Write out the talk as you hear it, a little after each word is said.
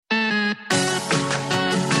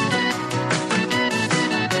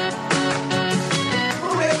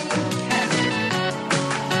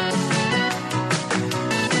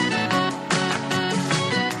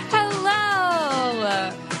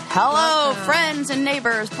friends and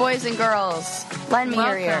neighbors, boys and girls. Lend me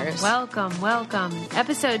your ears. Welcome.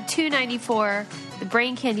 Episode 294, the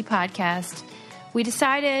Brain Candy Podcast. We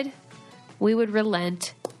decided we would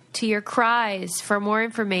relent to your cries for more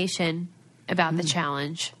information about the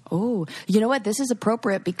challenge. Oh, you know what? This is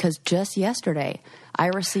appropriate because just yesterday I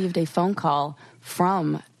received a phone call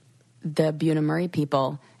from the Buena-Murray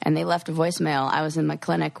people, and they left a voicemail. I was in my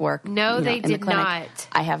clinic work. No, they did not.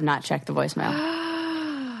 I have not checked the voicemail.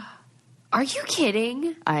 Are you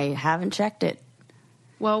kidding? I haven't checked it.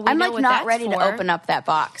 Well, I'm know like what not that's ready for. to open up that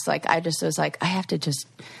box. Like I just was like, I have to just.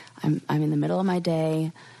 I'm in the middle of my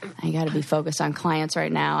day. I got to be focused on clients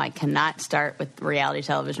right now. I cannot start with reality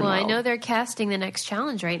television. Well, world. I know they're casting the next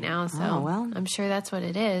challenge right now, so I'm sure that's what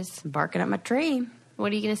it is. I'm barking up my tree.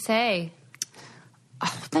 What are you going to say?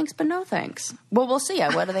 Oh, thanks, but no thanks. Well, we'll see.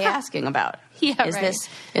 What are they asking about? Yeah, is right.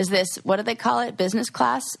 this what do they call it? Business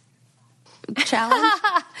class challenge?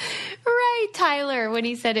 Right, Tyler, when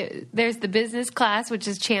he said it, there's the business class, which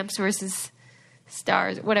is champs versus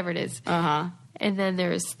stars, whatever it is. Uh-huh. And then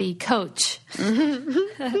there's the coach,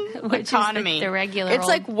 which Economy. is the regular. It's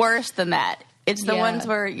like worse than that. It's the ones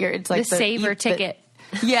where it's like the saver ticket.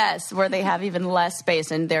 Yes, where they have even less space,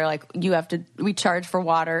 and they're like, we charge for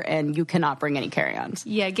water, and you cannot bring any carry-ons.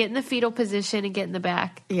 Yeah, get in the fetal position and get in the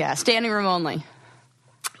back. Yeah, standing room only.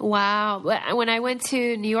 Wow. When I went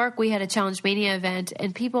to New York, we had a Challenge Mania event,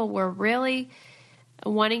 and people were really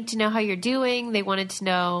wanting to know how you're doing. They wanted to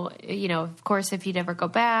know, of course, if you'd ever go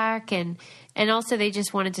back, and also they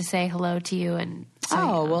just wanted to say hello to you. And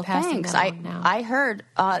so, thanks. I heard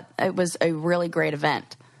it was a really great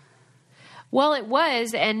event. Well, it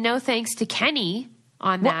was, and no thanks to Kenny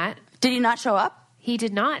on that. Did he not show up? He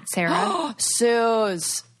did not, Sarah.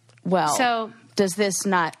 Suze. Well, so does this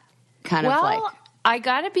not kind of like... I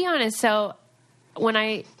got to be honest. So when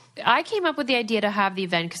I came up with the idea to have the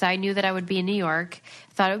event because I knew that I would be in New York,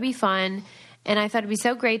 thought it would be fun, and I thought it'd be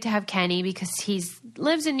so great to have Kenny because he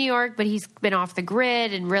lives in New York, but he's been off the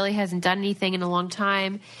grid and really hasn't done anything in a long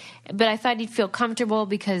time. But I thought he'd feel comfortable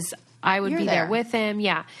because I would be there with him.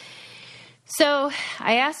 Yeah. So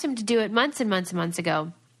I asked him to do it months and months and months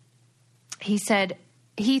ago. He said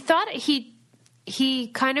he thought he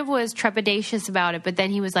kind of was trepidatious about it, but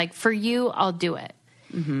then he was like, for you, I'll do it.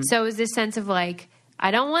 Mm-hmm. So it was this sense of like,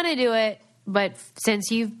 I don't want to do it, but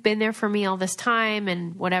since you've been there for me all this time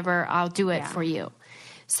and whatever, I'll do it for you.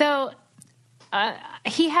 So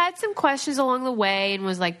he had some questions along the way and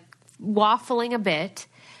was like waffling a bit,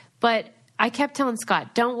 but I kept telling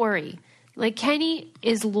Scott, don't worry. Like, Kenny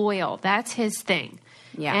is loyal. That's his thing.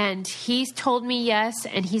 Yeah. And he's told me yes,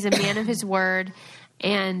 and he's a man of his word,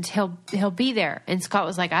 and he'll be there. And Scott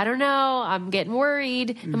was like, I don't know. I'm getting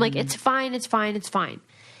worried. Mm-hmm. I'm like, it's fine.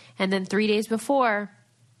 And then 3 days before,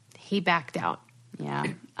 he backed out. Yeah.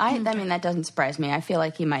 I mean, that doesn't surprise me. I feel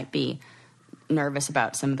like he might be nervous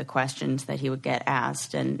about some of the questions that he would get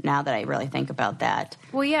asked. And now that I really think about that.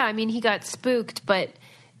 Well, yeah. I mean, he got spooked, but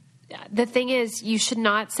the thing is, you should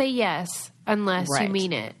not say yes unless you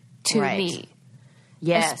mean it to me.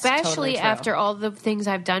 Yes, especially totally after all the things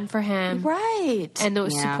I've done for him. Right. And the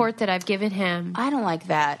support that I've given him. I don't like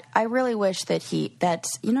that. I really wish that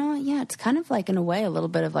it's kind of like, in a way, a little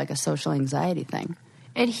bit of like a social anxiety thing.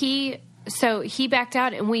 And he backed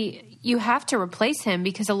out, and you have to replace him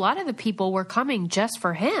because a lot of the people were coming just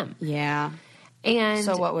for him. Yeah. And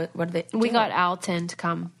so what did they do? We got Alton to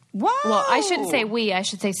come. Whoa! Well, I shouldn't say we. I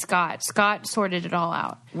should say Scott. Scott sorted it all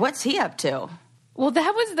out. What's he up to? Well,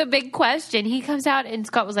 that was the big question. He comes out, and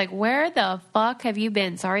Scott was like, where the fuck have you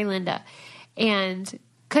been? Sorry, Linda. And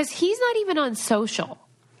because he's not even on social.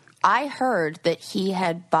 I heard that he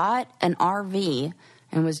had bought an RV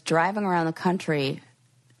and was driving around the country.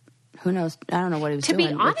 Who knows? I don't know what he was doing.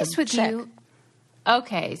 To be honest with you,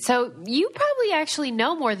 okay, so you probably actually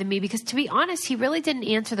know more than me because, to be honest, he really didn't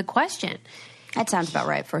answer the question. That sounds about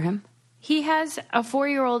right for him. He has a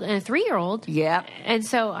 4-year-old and a 3-year-old. Yeah. And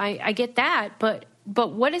so I get that, but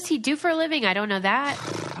what does he do for a living? I don't know that.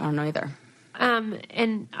 I don't know either.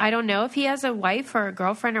 And I don't know if he has a wife or a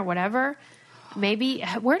girlfriend or whatever. Maybe.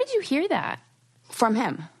 Where did you hear that? From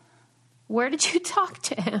him. Where did you talk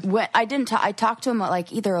to him? I didn't. I talked to him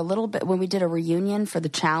like either a little bit when we did a reunion for the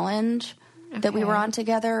challenge that we were on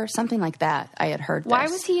together, or something like that. I had heard. Why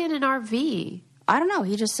was he in an RV? I don't know.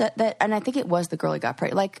 He just said that, and I think it was the girl he got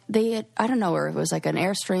pregnant. Like I don't know, or it was like an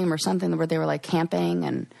Airstream or something where they were like camping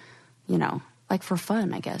and, like for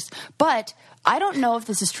fun, I guess. But I don't know if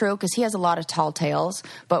this is true because he has a lot of tall tales.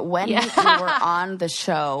 But when we were on the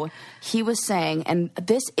show, he was saying, and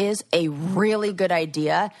this is a really good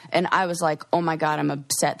idea. And I was like, oh my God, I'm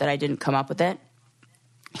upset that I didn't come up with it.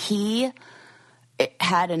 He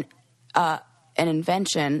had an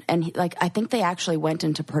invention, and I think they actually went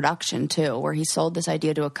into production too, where he sold this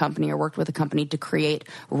idea to a company or worked with a company to create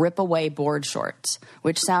rip-away board shorts,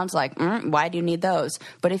 which sounds like, why do you need those?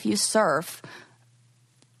 But if you surf,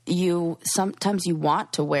 sometimes you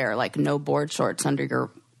want to wear no board shorts under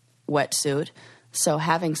your wetsuit. So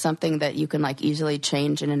having something that you can easily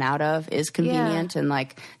change in and out of is convenient. Yeah.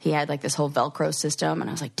 And he had this whole Velcro system, and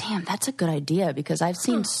I was like, damn, that's a good idea, because I've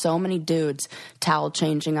seen so many dudes towel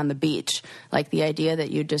changing on the beach. The idea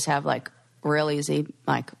that you just have real easy,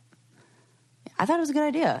 I thought it was a good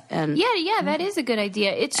idea. And yeah, that is a good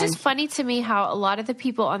idea. It's just funny to me how a lot of the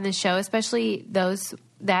people on the show, especially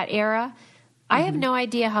that era, I have no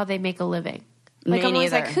idea how they make a living. I'm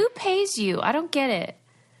always who pays you? I don't get it.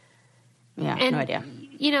 Yeah, no idea.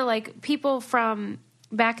 People from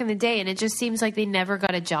back in the day, and it just seems like they never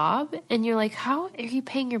got a job. And you're like, how are you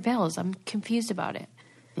paying your bills? I'm confused about it.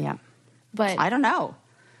 Yeah. But I don't know.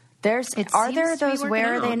 Where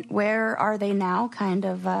are they now kind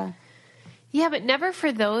of... Yeah, but never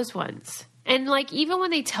for those ones. And even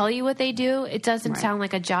when they tell you what they do, it doesn't sound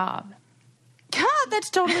like a job. God, that's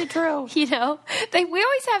totally true. We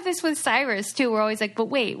always have this with Cyrus too. We're always like, but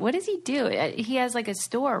wait, what does he do? He has a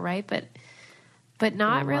store, right? But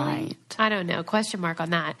not really. Right. I don't know. Question mark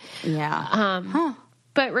on that. Yeah.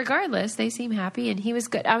 But regardless, they seem happy, and he was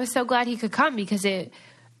good. I was so glad he could come, because it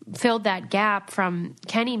filled that gap from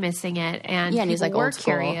Kenny missing it, and and he's were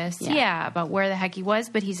curious, about where the heck he was.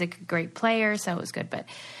 But he's a great player, so it was good. But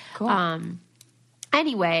cool.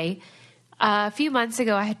 Anyway. A few months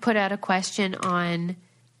ago, I had put out a question on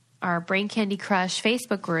our Brain Candy Crush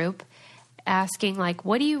Facebook group asking,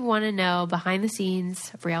 what do you want to know behind the scenes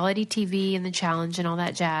of reality TV and the challenge and all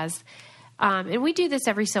that jazz? And we do this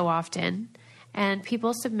every so often, and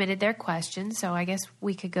people submitted their questions, so I guess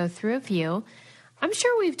we could go through a few. I'm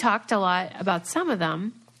sure we've talked a lot about some of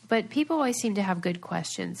them, but people always seem to have good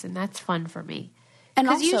questions, and that's fun for me.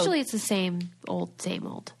 Because usually it's the same old.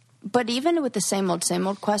 But even with the same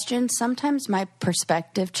old questions, sometimes my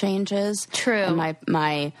perspective changes. True. And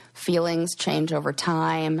my feelings change over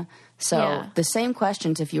time. So the same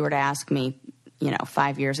questions, if you were to ask me,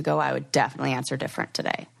 5 years ago, I would definitely answer different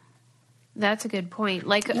today. That's a good point.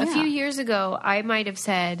 A few years ago, I might have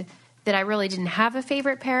said that I really didn't have a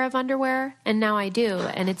favorite pair of underwear, and now I do,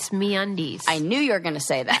 and it's MeUndies. I knew you were going to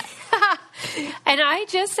say that. And I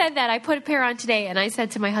just said that. I put a pair on today, and I said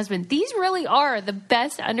to my husband, these really are the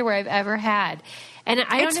best underwear I've ever had. And I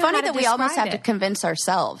don't know. It's funny that we almost have to convince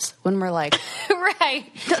ourselves when we're like, right.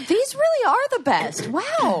 These really are the best.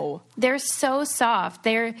 Wow. They're so soft.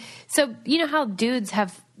 So you know how dudes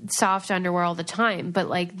have soft underwear all the time, but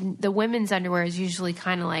the women's underwear is usually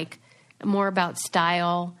kind of more about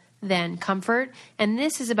style than comfort. And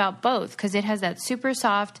this is about both, because it has that super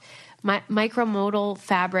soft micromodal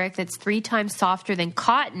fabric that's 3 times softer than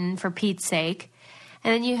cotton, for Pete's sake.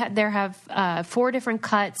 And then there have 4 different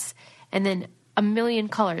cuts, and then a million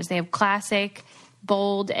colors. They have classic,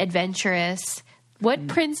 bold, adventurous. What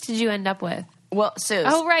prints did you end up with? Well, Suze.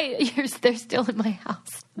 Oh, right. They're still in my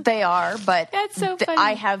house. They are, but that's so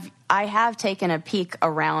funny. I have taken a peek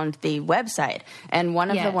around the website, and one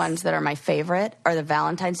of the ones that are my favorite are the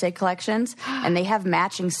Valentine's Day collections, and they have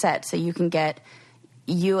matching sets, so you can get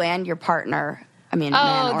you and your partner,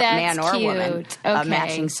 man or woman, a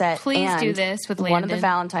matching set. Please and do this with Landon. One of the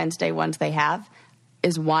Valentine's Day ones they have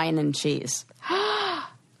is wine and cheese.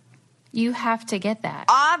 You have to get that.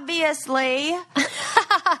 Obviously.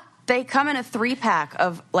 They come in a 3-pack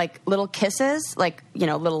of little kisses,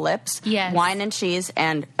 little lips, wine and cheese,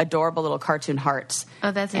 and adorable little cartoon hearts.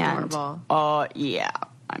 Oh, that's adorable. Oh, yeah.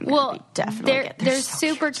 I'm going to definitely get them. They're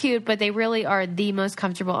super cute, but they really are the most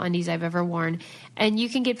comfortable undies I've ever worn. And you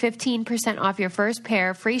can get 15% off your first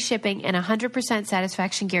pair, free shipping, and 100%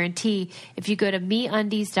 satisfaction guarantee if you go to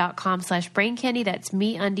MeUndies.com/braincandy. That's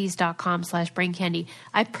MeUndies.com/braincandy.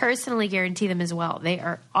 I personally guarantee them as well. They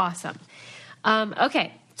are awesome.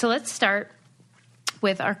 Okay, so let's start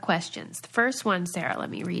with our questions. The first one, Sarah, let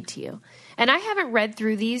me read to you. And I haven't read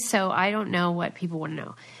through these, so I don't know what people want to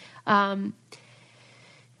know.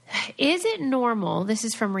 Is it normal, this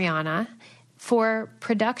is from Rihanna, for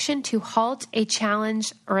production to halt a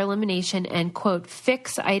challenge or elimination and, quote,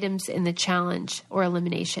 fix items in the challenge or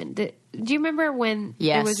elimination? Do you remember when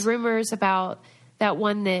there was rumors about that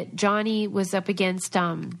one that Johnny was up against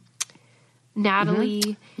Natalie?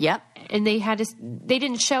 Mm-hmm. Yep. And they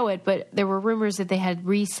didn't show it, but there were rumors that they had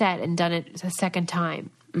reset and done it a second time.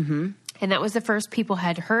 Mm-hmm. And that was the first people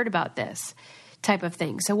had heard about this type of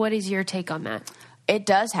thing. So what is your take on that? It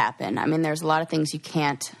does happen. There's a lot of things you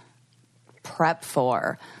can't prep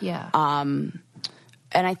for. Yeah. And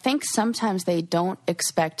I think sometimes they don't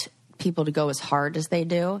expect people to go as hard as they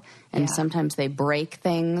do, and sometimes they break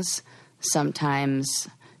things. Sometimes,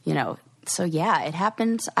 so yeah, it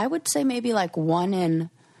happens. I would say maybe like 1 in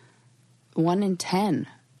 10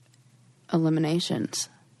 eliminations.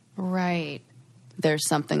 Right. There's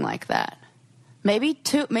something like that. Maybe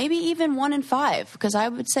 2, maybe even 1 in 5, because I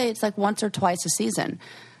would say it's like once or twice a season.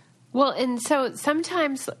 Well, and so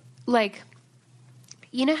sometimes, like,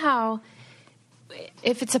 you know how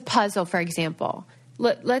if it's a puzzle, for example,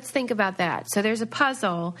 let's think about that. So there's a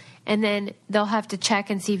puzzle, and then they'll have to check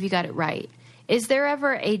and see if you got it right. Is there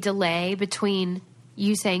ever a delay between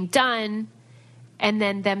you saying done and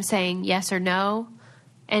then them saying yes or no?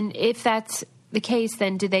 And if that's the case,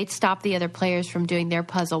 then do they stop the other players from doing their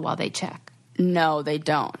puzzle while they check? No, they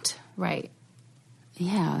don't. Right.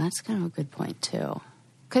 Yeah, that's kind of a good point, too.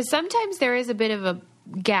 Because sometimes there is a bit of a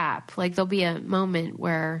gap. Like there'll be a moment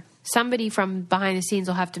where somebody from behind the scenes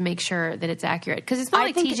will have to make sure that it's accurate. Because it's not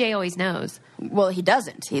like TJ always knows. Well, he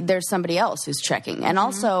doesn't. There's somebody else who's checking. And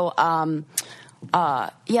also,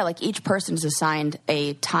 like each person is assigned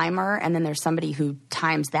a timer, and then there's somebody who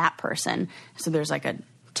times that person. So there's like a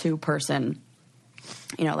 2-person,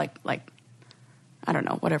 like I don't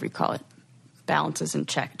know, whatever you call it, balances and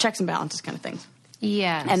checks and balances kind of things.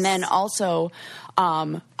 Yes. And then also,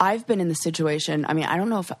 I've been in the situation, I mean, I don't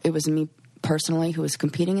know if it was me personally who was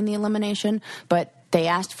competing in the elimination, but they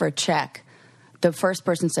asked for a check. The first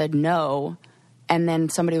person said no, and then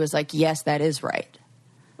somebody was like, yes, that is right.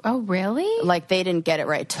 Oh, really? Like they didn't get it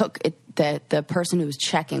right. The person who was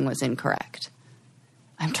checking was incorrect.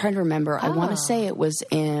 I'm trying to remember. I want to say it was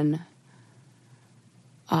in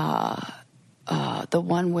the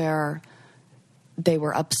one where they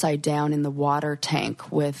were upside down in the water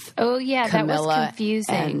tank with Camilla, that was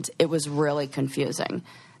confusing. And it was really confusing.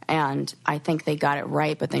 And I think they got it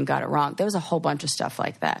right, but then got it wrong. There was a whole bunch of stuff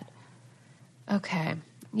like that. Okay.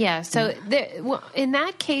 Yeah. So in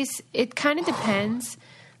that case, it kind of depends,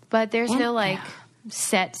 but there's no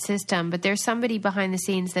set system. But there's somebody behind the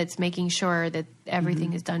scenes that's making sure that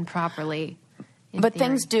everything is done properly. But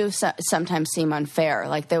things do sometimes seem unfair.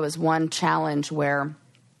 Like there was one challenge where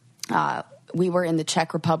we were in the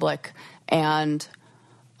Czech Republic and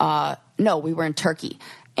we were in Turkey.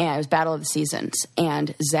 And it was Battle of the Seasons.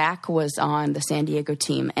 And Zach was on the San Diego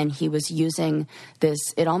team, and he was using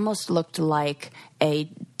this, it almost looked like a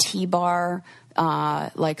T-bar,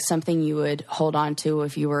 like something you would hold on to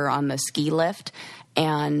if you were on the ski lift.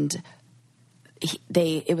 And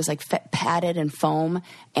it was like padded and foam,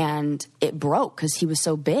 and it broke because he was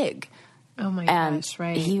so big. Oh my gosh,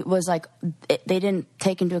 right. He was like, they didn't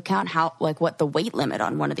take into account what the weight limit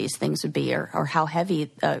on one of these things would be or how heavy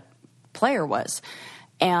a player was.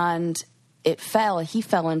 And it fell. He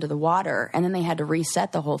fell into the water, and then they had to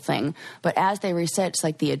reset the whole thing. But as they reset, it's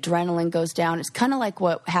like the adrenaline goes down. It's kind of like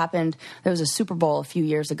what happened. There was a Super Bowl a few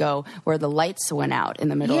years ago where the lights went out in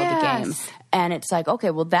the middle of the game. And it's like,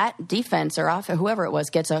 okay, well, that defense or whoever it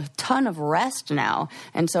was gets a ton of rest now.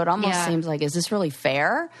 And so it almost seems like, is this really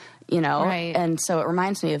fair? Right. And so it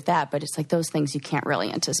reminds me of that, but it's like those things you can't really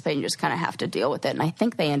anticipate. You just kind of have to deal with it. And I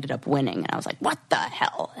think they ended up winning. And I was like, what the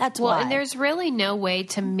hell? That's why. Well, and there's really no way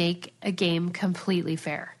to make a game completely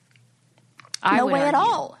fair. No way at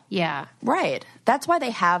all. Yeah. Right. That's why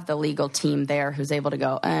they have the legal team there who's able to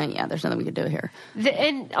go, there's nothing we can do here.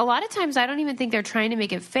 And a lot of times I don't even think they're trying to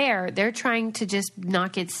make it fair. They're trying to just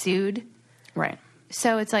not get sued. Right.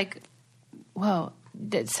 So it's like, whoa.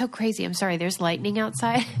 It's so crazy. I'm sorry. There's lightning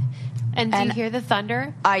outside. And do you hear the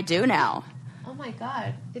thunder? I do now. Oh, my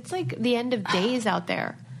God. It's like the end of days out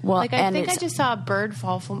there. Well, I think I just saw a bird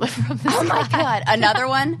fall from the sky. Oh, my God. Another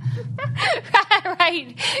one?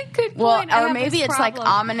 Right. Good point. Well, or maybe it's like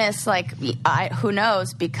ominous, who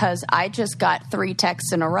knows, because I just got 3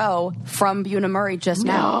 texts in a row from Buna Murray just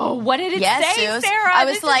now. No. What did it say, Sarah? I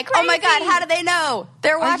was like, oh, my God, how do they know?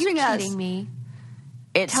 They're watching us. Are you kidding me?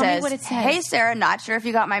 Tell me what it says. Hey, Sarah, not sure if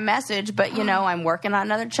you got my message, but, I'm working on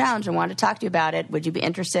another challenge and wanted to talk to you about it. Would you be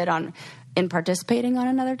interested in participating on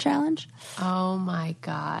another challenge? Oh, my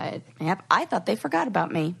God. Yep. I thought they forgot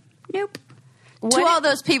about me. Nope. To all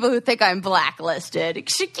those people who think I'm blacklisted,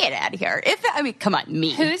 get out of here. Come on,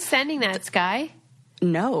 me. Who's sending that, Sky?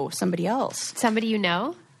 No, somebody else. Somebody you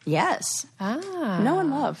know? Yes. No One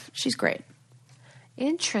Love. She's great.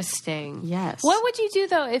 Interesting. Yes. What would you do,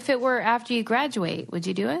 though, if it were after you graduate? Would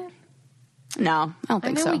you do it? No, I don't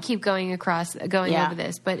think so. I know we keep going over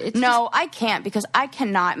this, but it's I can't, because I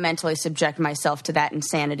cannot mentally subject myself to that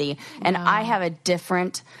insanity, and I have a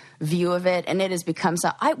different view of it, and it has become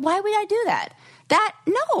why would I do that?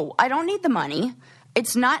 No, I don't need the money.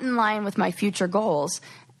 It's not in line with my future goals,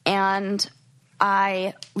 and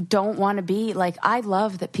I don't want to be like, I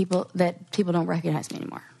love that people don't recognize me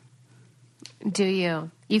anymore. Do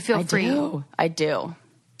you? You feel free? I do.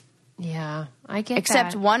 Yeah, I get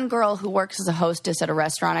Except that. one girl who works as a hostess at a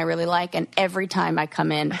restaurant I really like, and every time I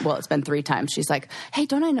come in, well, it's been 3 times, she's like, hey,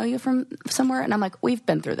 don't I know you from somewhere? And I'm like, we've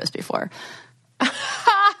been through this before.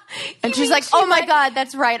 And she's like, oh my God,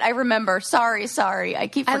 that's right. I remember. Sorry. I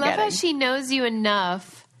keep forgetting. I love how she knows you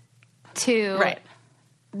enough to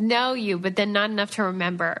know you, but then not enough to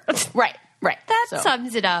remember. Right. That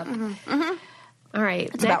sums it up. All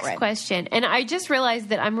right, That's next question. And I just realized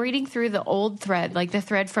that I'm reading through the old thread, like the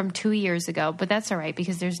thread from 2 years ago, but that's all right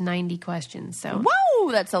because there's 90 questions. So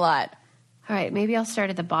whoa, that's a lot. All right, maybe I'll start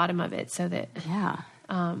at the bottom of it so that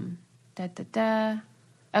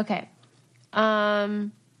Okay.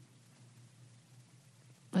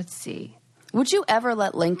 Let's see. Would you ever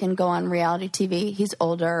let Lincoln go on reality TV? He's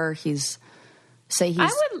older. He's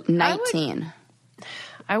 19.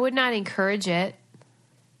 I would not encourage it.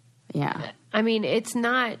 Yeah. I mean, it's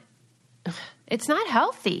not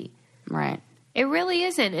healthy. Right. It really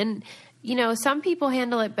isn't. And, you know, some people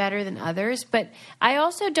handle it better than others, but I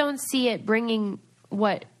also don't see it bringing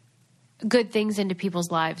good things into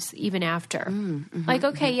people's lives even after. Like,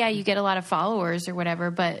 okay, yeah, you get a lot of followers or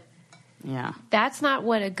whatever, but that's not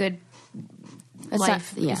what a good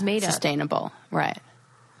life is made of. Sustainable. Right.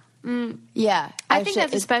 Yeah. I think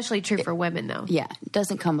that's especially true for women, though. Yeah. It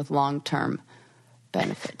doesn't come with long-term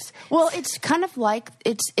benefits. Well, it's kind of like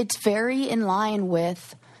it's very in line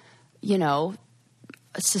with, you know,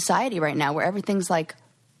 society right now where everything's like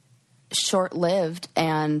short-lived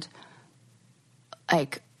and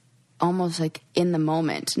like almost like in the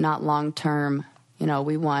moment, not long-term. You know,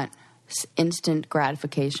 we want instant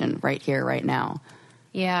gratification right here, right now.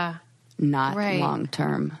 Yeah. Not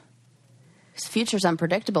long-term. This future's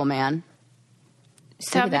unpredictable, man.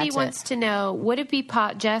 Somebody wants to know, would it be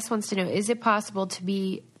Jess wants to know, is it possible to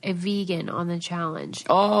be a vegan on the challenge?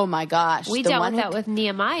 Oh my gosh. We dealt with that with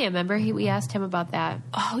Nehemiah. Remember, we asked him about that.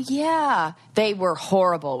 Oh yeah. They were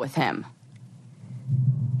horrible with him.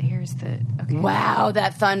 Here's the okay. Wow,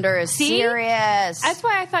 that thunder is serious. That's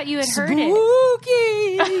why I thought you had heard it.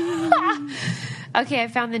 Okay, I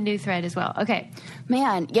found the new thread as well. Okay.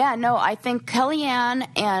 Man, yeah, no, I think Kellyanne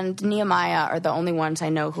and Nehemiah are the only ones I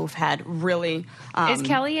know who've had really... is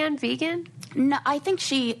Kellyanne vegan? No, I think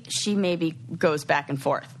she maybe goes back and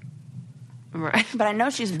forth. Right. But I know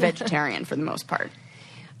she's vegetarian for the most part.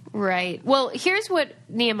 Right. Well, here's what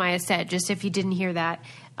Nehemiah said, just if you didn't hear that,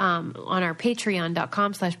 on our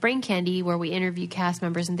patreon.com/braincandy, where we interview cast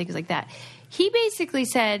members and things like that. He basically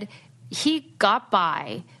said he got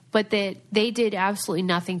by, but that they did absolutely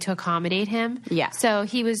nothing to accommodate him. Yeah. So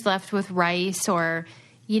he was left with rice or,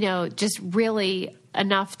 you know, just really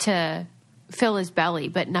enough to fill his belly,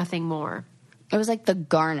 but nothing more. It was like the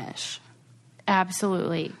garnish.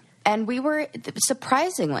 Absolutely. And we were,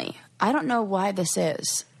 surprisingly, I don't know why this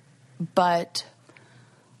is, but,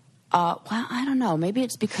 well, I don't know. Maybe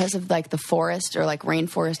it's because of like the forest or like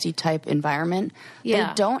rainforesty type environment. Yeah.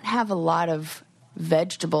 They don't have a lot of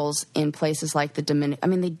vegetables in places like the Dominican. I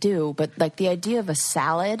mean, they do, but like the idea of a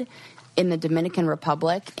salad in the Dominican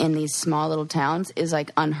Republic in these small little towns is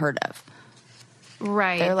like unheard of.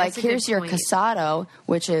 Right. They're like, here's your casado,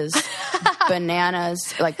 which is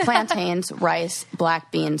bananas, like plantains, rice,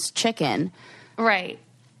 black beans, chicken. Right.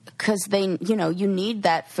 Because they, you know, you need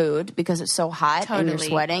that food because it's so hot and you're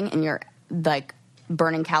sweating and you're like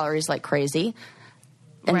burning calories like crazy.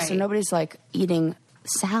 And so nobody's like eating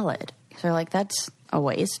salad. So they're like, that's a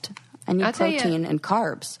waste. I need protein and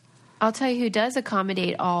carbs. I'll tell you who does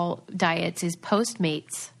accommodate all diets is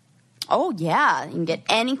Postmates. Oh, yeah. You can get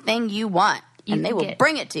anything you want. And they will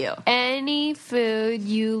bring it to you. Any food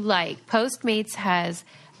you like. Postmates has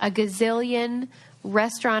a gazillion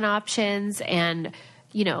restaurant options and,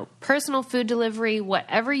 you know, personal food delivery,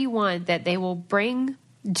 whatever you want that they will bring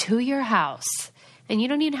to your house. And you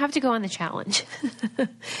don't even have to go on the challenge.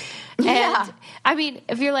 And, I mean,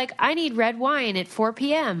 if you're like, I need red wine at 4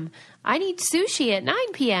 p.m., I need sushi at 9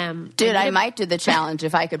 p.m. Dude, I might do the challenge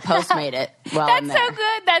if I could Postmate it while I'm there. That's so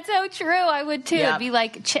good. That's so true. I would too. It'd be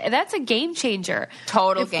like, that's a game changer.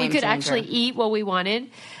 Total if game changer. If we could actually eat what we wanted.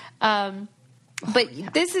 But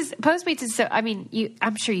this is, Postmates is so, I mean,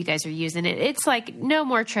 I'm sure you guys are using it. It's like no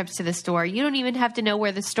more trips to the store. You don't even have to know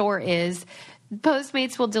where the store is.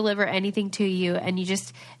 Postmates will deliver anything to you, and you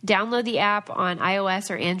just download the app on iOS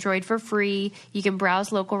or Android for free. You can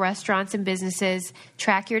browse local restaurants and businesses,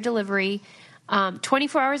 track your delivery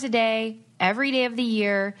 24 hours a day, every day of the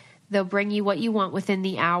year. They'll bring you what you want within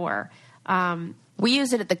the hour. We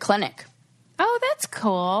use it at the clinic. Oh, that's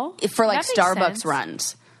cool. For like Starbucks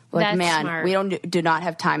runs. Like, That's man, smart. we do not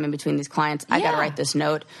have time in between these clients. I got to Yeah. write this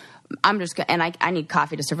note. I'm just going and I need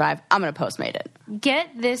coffee to survive. I'm going to Postmate it. Get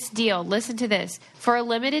this deal. Listen to this. For a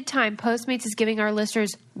limited time, Postmates is giving our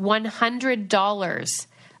listeners $100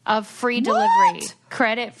 of free delivery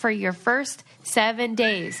credit for your first 7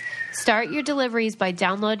 days. Start your deliveries by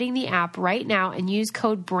downloading the app right now and use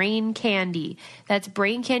code BRAINCANDY. That's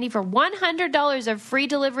Brain Candy for $100 of free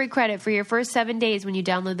delivery credit for your first 7 days when you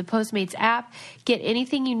download the Postmates app. Get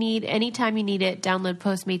anything you need anytime you need it. Download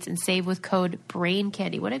Postmates and save with code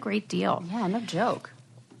BRAINCANDY. What a great deal. Yeah, no joke.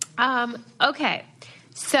 Okay.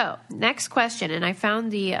 So, next question, and I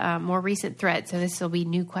found the more recent thread, so this will be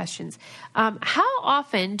new questions. How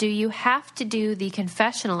often do you have to do the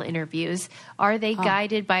confessional interviews? Are they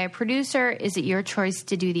guided by a producer? Is it your choice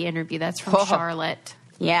to do the interview? That's from Charlotte.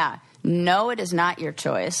 Yeah. No, it is not your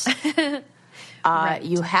choice. Right.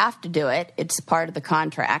 You have to do it. It's part of the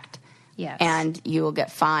contract. Yes. And you will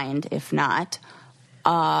get fined if not.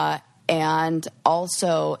 And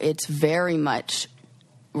also, it's very much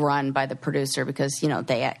run by the producer because,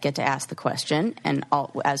 they get to ask the question. And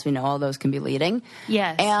as we know, all those can be leading.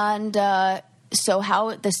 Yes. And so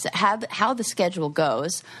how the schedule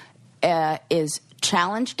goes is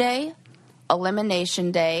challenge day,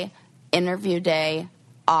 elimination day, interview day,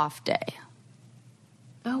 off day.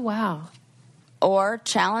 Oh, wow. Or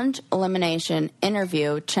challenge, elimination,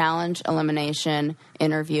 interview, challenge, elimination,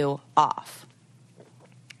 interview, off.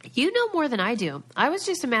 You know more than I do. I was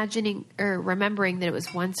just imagining or remembering that it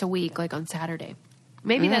was once a week, like on Saturday.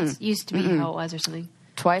 Maybe that's used to be how it was or something.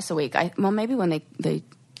 Twice a week. Maybe when it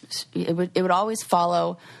would always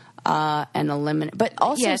follow and eliminate. But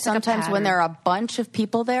also Yeah, it's like a sometimes when pattern. there are a bunch of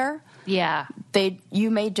people there, Yeah.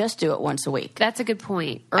 you may just do it once a week. That's a good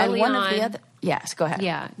point. And Early one on. of the other, yes, go ahead.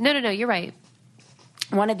 Yeah. No, you're right.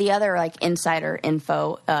 One of the other insider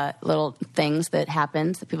info little things that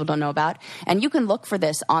happens that people don't know about, and you can look for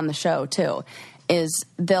this on the show too, is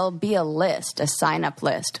there'll be a sign-up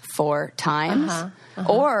list for times,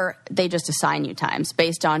 or they just assign you times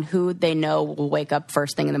based on who they know will wake up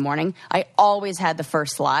first thing in the morning. I always had the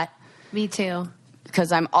first slot Me too.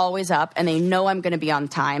 because I'm always up, and they know I'm going to be on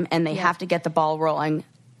time, and they have to get the ball rolling.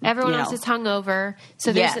 Everyone else is hungover.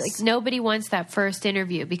 So there's Yes. nobody wants that first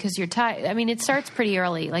interview because you're tired. I mean, it starts pretty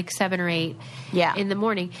early, like 7 or 8 in the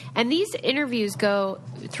morning. And these interviews go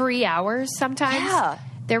 3 hours sometimes. Yeah.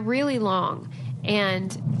 They're really long.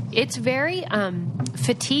 And it's very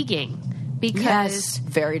fatiguing because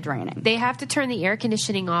very draining. they have to turn the air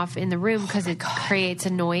conditioning off in the room because it creates a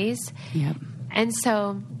noise. Yep. And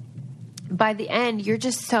so by the end,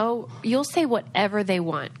 you'll say whatever they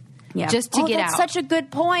want. Yeah. Just to get that's out. such a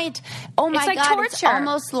good point. Oh my It's like God, it's torture.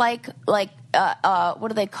 almost like what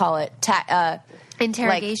do they call it?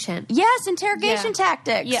 Interrogation. Yes, interrogation Yeah.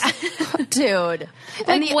 tactics. Yeah. Dude.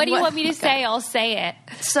 Like, what do you want me to say? I'll say it.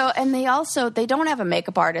 So, and they don't have a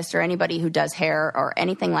makeup artist or anybody who does hair or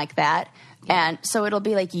anything like that. And so it'll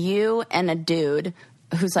be like you and a dude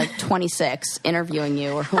who's like 26 interviewing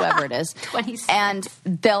you or whoever it is. 26. And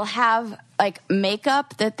they'll have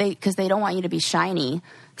makeup because they don't want you to be shiny.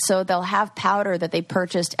 So they'll have powder that they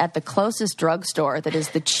purchased at the closest drugstore that is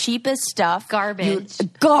the cheapest stuff.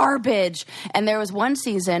 Garbage. And there was one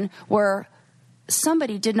season where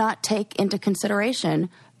somebody did not take into consideration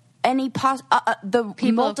any the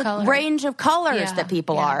People of color. range of colors Yeah, that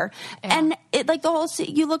people yeah, are. yeah. And it the whole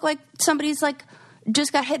you look like somebody's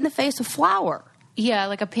just got hit in the face with flour. Yeah,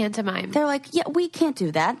 like a pantomime. They're like, yeah, we can't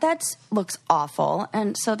do that. That looks awful.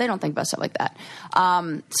 And so they don't think about stuff like that.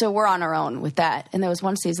 So we're on our own with that. And there was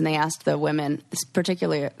one season they asked the women,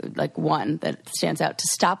 particularly one that stands out, to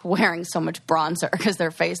stop wearing so much bronzer because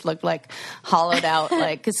their face looked like hollowed out,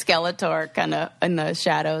 like a Skeletor kind of in the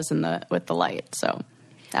shadows and with the light. So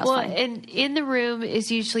that was funny. And in the room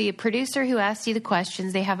is usually a producer who asks you the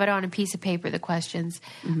questions. They have it on a piece of paper, the questions.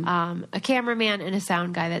 A cameraman and a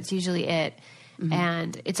sound guy. That's usually it.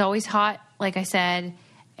 And it's always hot, like I said,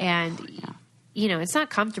 and, it's not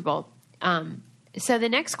comfortable. So the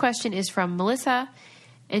next question is from Melissa,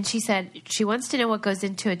 and she said she wants to know what goes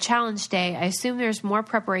into a challenge day. I assume there's more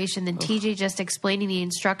preparation than TJ just explaining the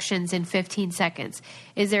instructions in 15 seconds.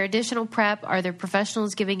 Is there additional prep? Are there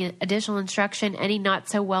professionals giving additional instruction? Any not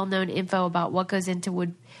so well-known info about what goes into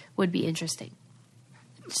would be interesting.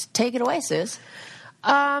 Just take it away, Sis.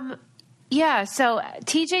 Yeah, so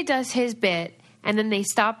TJ does his bit, and then they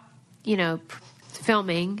stop,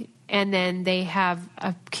 filming, and then they have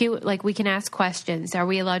a cue, we can ask questions. Are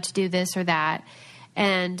we allowed to do this or that?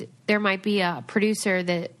 And there might be a producer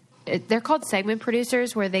they're called segment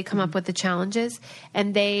producers, where they come up with the challenges,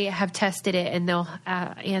 and they have tested it, and they'll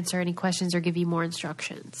answer any questions or give you more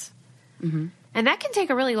instructions. And that can take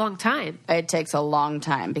a really long time. It takes a long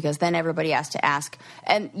time because then everybody has to ask.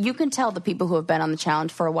 And you can tell the people who have been on the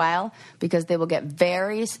challenge for a while because they will get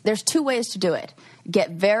there's two ways to do it.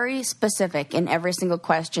 Get very specific in every single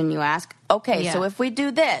question you ask. Okay, so if we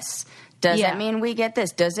do this, does that mean we get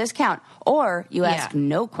this? Does this count? Or you ask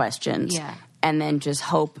no questions and then just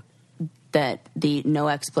hope that the no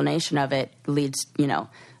explanation of it leads,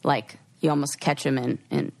 like you almost catch them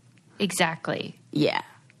in Exactly. Yeah.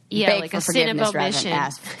 Yeah, Beg like for a sin of forgiveness rather omission. than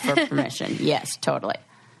ask for permission. Yes, totally.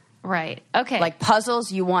 Right. Okay. Like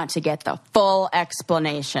puzzles, you want to get the full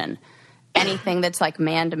explanation. Anything that's like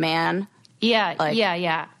man to man,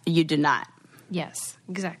 yeah. you do not. Yes,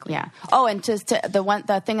 exactly. Yeah. Oh, and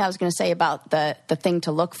the thing I was going to say about the thing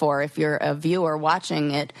to look for if you're a viewer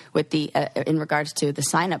watching it with the in regards to the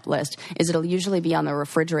sign up list is it'll usually be on the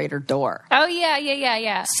refrigerator door. Oh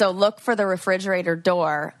yeah. So look for the refrigerator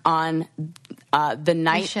door on the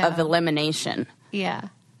night of elimination. Yeah.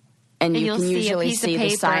 And you you'll can usually see the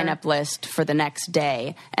sign-up list for the next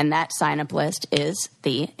day, and that sign-up list is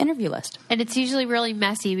the interview list. And it's usually really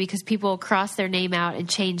messy because people cross their name out and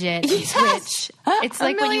change it and switch. It's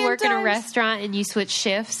like when you work in a restaurant and you switch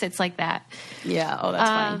shifts. It's like that. Yeah. Oh, that's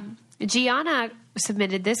funny. Gianna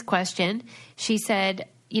submitted this question. She said,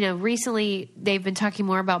 recently they've been talking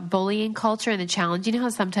more about bullying culture and the challenge. You know how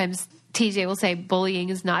sometimes TJ will say bullying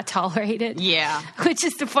is not tolerated. Yeah. Which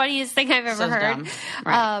is the funniest thing I've ever heard. Dumb.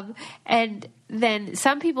 Right. And then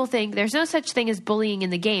some people think there's no such thing as bullying in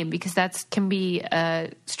the game because that can be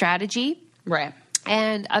a strategy. Right.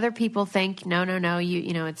 And other people think, no,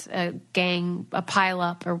 it's a gang, a pile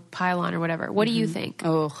up or pile on or whatever. What do you think?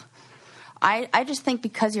 Oh, I just think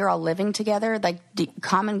because you're all living together, like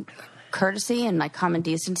common courtesy and like common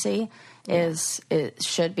decency it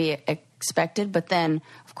should be expected. But then,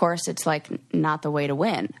 of course, it's like not the way to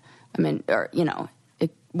win. I mean, or,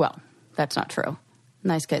 that's not true.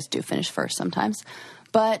 Nice guys do finish first sometimes.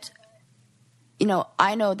 But,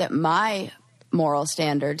 I know that my moral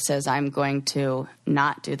standard says I'm going to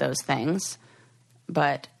not do those things.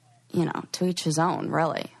 But, to each his own,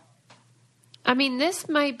 really. I mean, this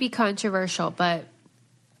might be controversial, but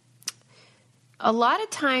a lot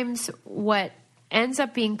of times what ends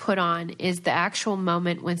up being put on is the actual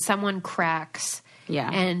moment when someone cracks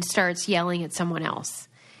and starts yelling at someone else.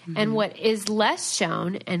 Mm-hmm. And what is less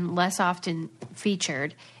shown and less often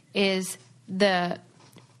featured is the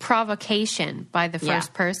provocation by the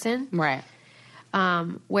first person. Right.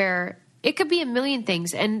 Where it could be a million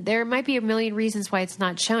things, and there might be a million reasons why it's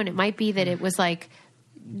not shown. It might be that it was like,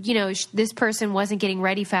 this person wasn't getting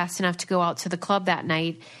ready fast enough to go out to the club that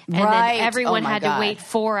night. And then everyone had to wait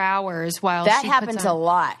 4 hours while that she happens a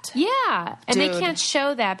lot. Yeah. And Dude. they can't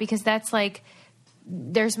show that because that's like,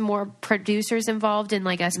 there's more producers involved in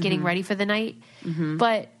like us getting ready for the night. Mm-hmm.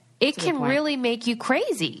 But it can really make you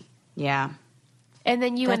crazy. Yeah. And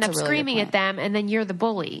then you end up screaming at them and then you're the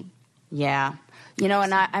bully. Yeah.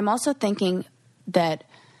 And I'm also thinking that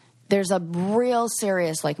there's a real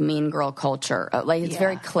serious, like, mean girl culture. Like, it's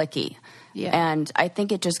very cliquey. Yeah. And I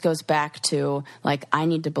think it just goes back to, like, I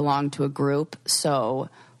need to belong to a group, so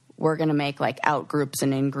we're going to make, like, out groups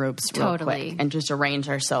and in groups real quick and just arrange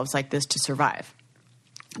ourselves like this to survive.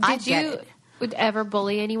 Did you ever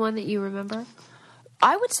bully anyone that you remember?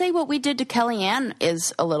 I would say what we did to Kellyanne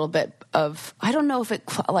is a little bit of, I don't know if it,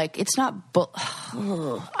 like, it's not,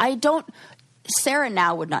 Sarah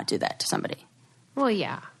now would not do that to somebody. Well,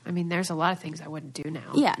 yeah. I mean, there's a lot of things I wouldn't do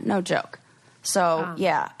now. Yeah, no joke. So,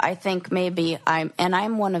 I think maybe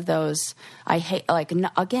I'm one of those, I hate, like,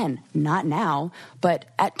 again, not now, but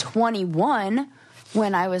at 21,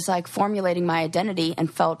 when I was, like, formulating my identity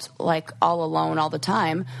and felt, like, all alone all the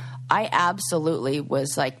time, I absolutely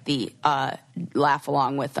was, like, the laugh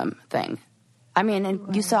along with them thing. I mean,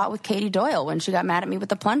 and you saw it with Katie Doyle when she got mad at me with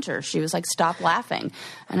the plunger. She was like, stop laughing.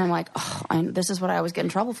 And I'm like, this is what I always get in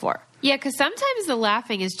trouble for. Yeah, because sometimes the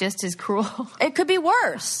laughing is just as cruel. It could be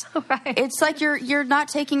worse. Right. It's like you're not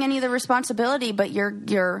taking any of the responsibility, but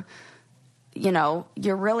you're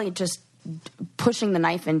really just pushing the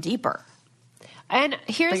knife in deeper. And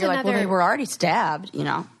here's another... like, well, they were already stabbed,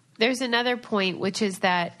 There's another point, which is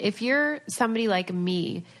that if you're somebody like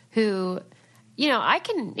me who... I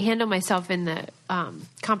can handle myself in the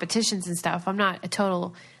competitions and stuff. I'm not a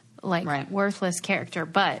total, worthless character,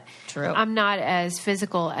 but True. I'm not as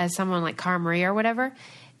physical as someone like Cara Marie or whatever.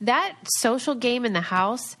 That social game in the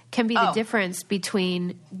house can be the difference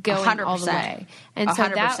between going 100%. all the way. And so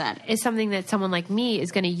 100%. that is something that someone like me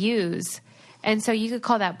is going to use. And so you could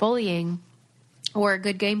call that bullying or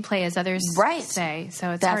good gameplay, as others say. So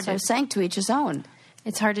it's That's hard what I'm saying, to each his own.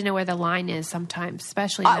 It's hard to know where the line is sometimes,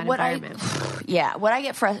 especially in that environment. What I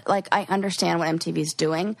get like, I understand what MTV's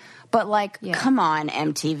doing, but like, come on,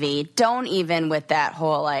 MTV, don't even with that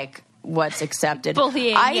whole like what's accepted.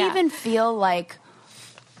 Bullying. I even feel like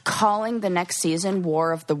calling the next season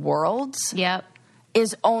War of the Worlds.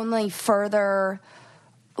 Is only further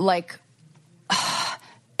like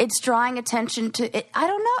it's drawing attention to it. I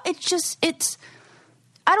don't know.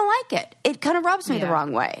 I don't like it. It kind of rubs me the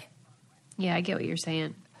wrong way. Yeah, I get what you're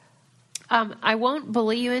saying. I won't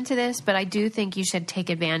bully you into this, but I do think you should take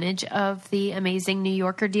advantage of the amazing New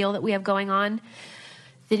Yorker deal that we have going on.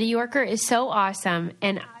 The New Yorker is so awesome,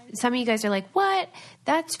 and some of you guys are like, what?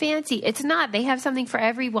 That's fancy. It's not. They have something for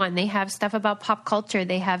everyone. They have stuff about pop culture.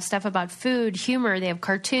 They have stuff about food, humor. They have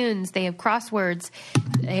cartoons. They have crosswords.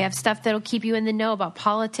 They have stuff that'll keep you in the know about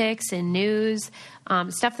politics and news,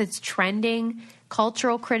 stuff that's trending,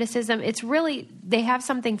 cultural criticism. It's really, they have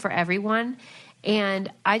something for everyone.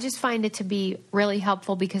 And I just find it to be really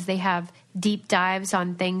helpful because they have deep dives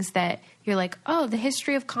on things that you're like, oh, the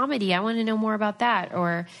history of comedy. I want to know more about that.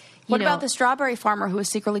 Or, what about the strawberry farmer who was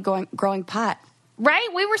secretly growing pot? Right?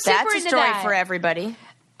 We were super into that. That's a story for everybody.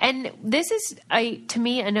 And this is, to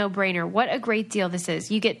me, a no-brainer. What a great deal this is.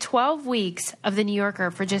 You get 12 weeks of The New Yorker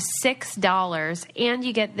for just $6, and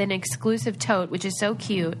you get an exclusive tote, which is so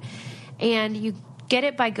cute. And you get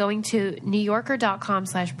it by going to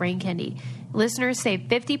newyorker.com/braincandy. Listeners save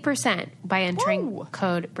 50% by entering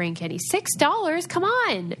code BRAINCANDY. $6? Come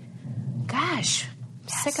on. Gosh.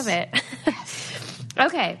 Sick of it.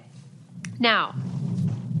 Okay. Now.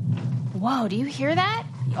 Whoa, do you hear that?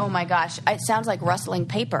 Oh my gosh. It sounds like rustling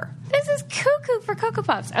paper. This is cuckoo for Cocoa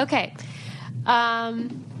Puffs. Okay.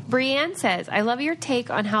 Brienne says, I love your take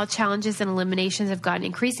on how challenges and eliminations have gotten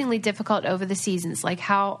increasingly difficult over the seasons, like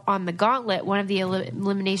how on the Gauntlet, one of the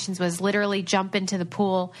eliminations was literally jump into the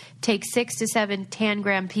pool, take 6 to 7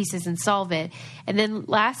 tangram pieces and solve it. And then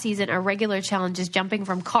last season, our regular challenge is jumping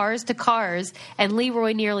from cars to cars, and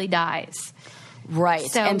Leroy nearly dies.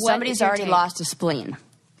 Right. So and somebody's already lost a spleen.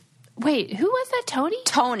 Wait, who was that, Tony?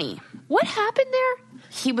 Tony. What happened there?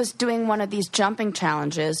 He was doing one of these jumping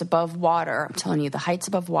challenges above water. I'm telling you, the heights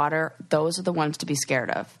above water, those are the ones to be scared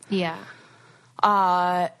of. Yeah.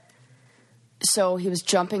 So he was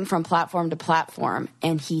jumping from platform to platform,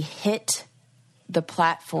 and he hit the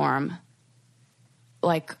platform,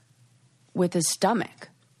 like, with his stomach.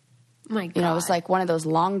 My God. You know, it was like one of those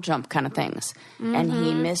long jump kind of things. Mm-hmm. And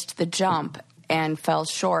he missed the jump and fell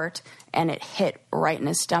short, and it hit right in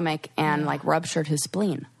his stomach and, like, ruptured his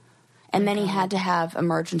spleen. And then he had to have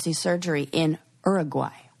emergency surgery in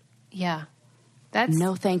Uruguay. Yeah. That's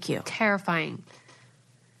no thank you. Terrifying.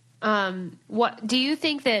 What do you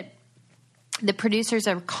think that the producers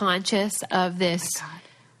are conscious of this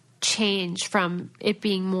change from it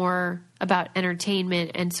being more about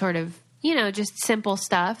entertainment and sort of, you know, just simple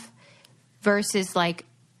stuff versus like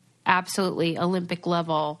absolutely Olympic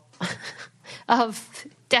level of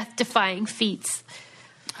death-defying feats?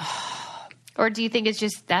 Or do you think it's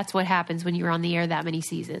just that's what happens when you're on the air that many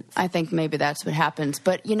seasons? I think maybe that's what happens.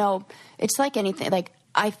 But, you know, it's like anything. Like,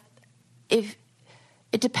 if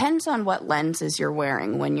it depends on what lenses you're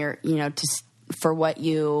wearing when you're, you know, for what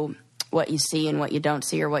you see and what you don't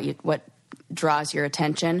see or what draws your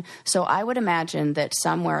attention. So I would imagine that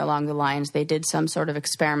somewhere along the lines they did some sort of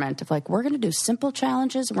experiment of like, we're going to do simple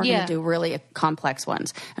challenges and we're going to do really complex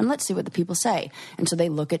ones. And let's see what the people say. And so they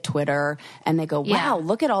look at Twitter and they go, wow,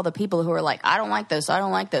 look at all the people who are like, I don't like this. I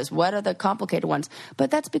don't like this. What are the complicated ones?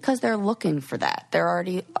 But that's because they're looking for that. They're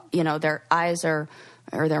already, you know, their eyes are,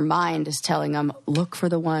 or their mind is telling them, look for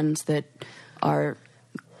the ones that are,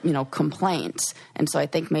 you know, complaints. And so I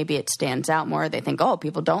think maybe it stands out more. They think, oh,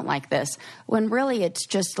 people don't like this. When really it's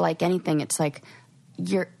just like anything. It's like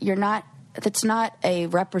you're not, it's not a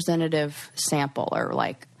representative sample, or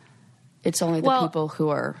like it's only the people who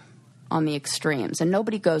are on the extremes. And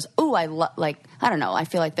nobody goes, oh, I don't know. I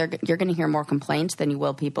feel like you're going to hear more complaints than you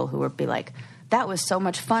will people who would be like, that was so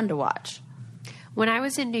much fun to watch. When I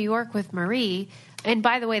was in New York with Marie, and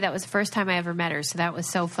by the way, that was the first time I ever met her, so that was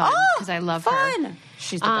so fun because I love her.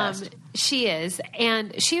 She's the best. She is.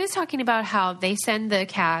 And she was talking about how they send the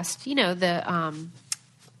cast, you know, the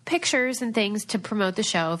pictures and things to promote the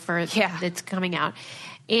show that's coming out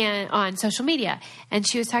and on social media. And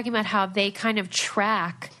she was talking about how they kind of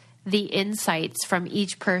track the insights from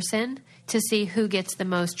each person to see who gets the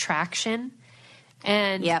most traction.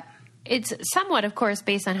 And it's somewhat, of course,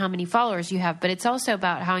 based on how many followers you have, but it's also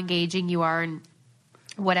about how engaging you are and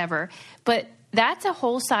whatever. But that's a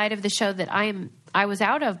whole side of the show that I was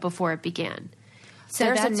out of before it began. So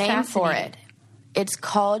there's a name for it. It's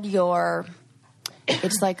called your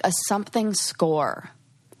It's like a something score.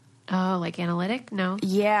 Oh, like analytic? No.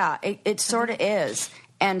 Yeah, it sort of is.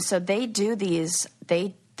 And so they do these.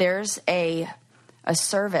 There's a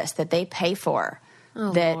service that they pay for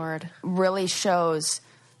that Lord. really shows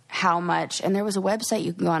how much. And there was a website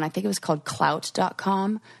you can go on. I think it was called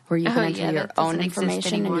Clout.com, where you can enter your that own doesn't exist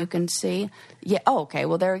information and anymore. you can see. Yeah. Oh, okay.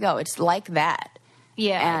 Well, there we go. It's like that.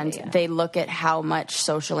 Yeah. And they look at how much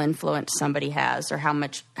social influence somebody has, or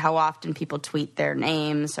how often people tweet their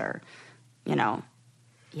names, or,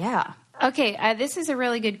 yeah. Okay, this is a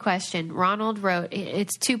really good question. Ronald wrote,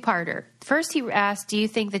 it's two-parter. First, he asked, do you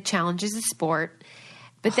think the challenge is a sport?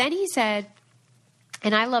 But then he said,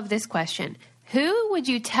 and I love this question, who would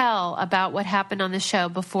you tell about what happened on the show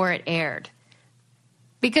before it aired?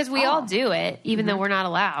 Because we all do it, even though we're not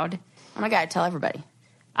allowed. Oh my God, tell everybody.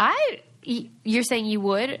 You're saying you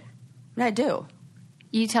would? I do.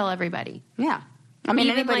 You tell everybody. Yeah. I mean,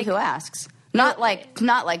 Even anybody like- who asks. Not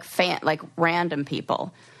like random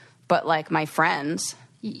people, but like my friends.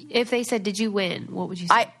 If they said, did you win? What would you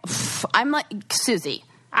say? I'm like, Susie,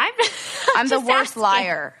 I'm I'm the just worst asking.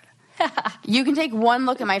 liar. You can take one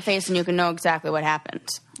look at my face and you can know exactly what happened.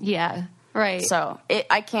 Yeah, right. So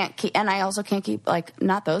I can't keep, and I also can't keep, like,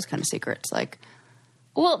 not those kind of secrets. Like,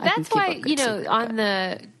 Well, I can that's keep why, a good secret, on but-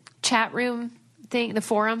 the chat room thing, the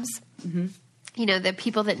forums, the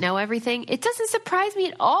people that know everything, it doesn't surprise me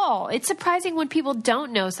at all. It's surprising when people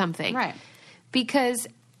don't know something. Right. Because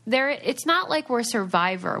it's not like we're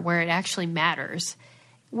Survivor where it actually matters.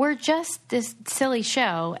 We're just this silly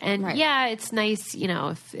show. And Right. yeah, it's nice,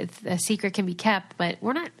 if a secret can be kept, but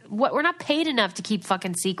we're not paid enough to keep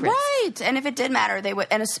fucking secrets. right. And if it did matter, they would,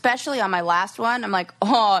 and especially on my last one, I'm like,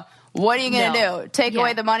 oh, what are you going to No. do? Take Yeah.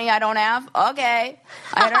 away the money I don't have? Okay.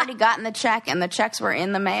 I had already gotten the check, and the checks were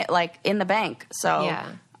in the in the bank. So Yeah.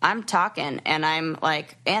 I'm talking, and I'm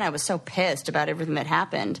like, and I was so pissed about everything that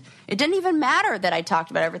happened. It didn't even matter that I talked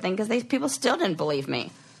about everything because people still didn't believe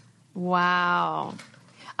me. Wow.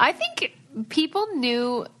 I think people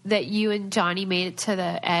knew that you and Johnny made it to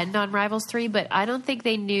the end on Rivals 3, but I don't think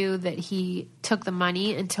they knew that he took the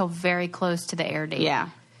money until very close to the air date. Yeah.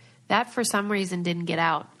 That, for some reason, didn't get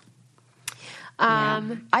out.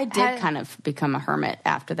 I did kind of become a hermit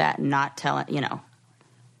after that, and not telling, didn't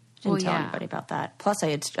Well, tell yeah. anybody about that. Plus,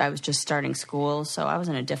 I was just starting school, so I was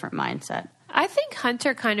in a different mindset. I think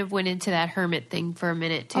Hunter kind of went into that hermit thing for a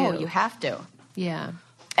minute, too. Oh, you have to. Yeah.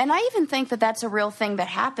 And I even think that that's a real thing that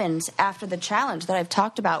happens after the challenge that I've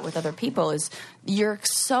talked about with other people is you're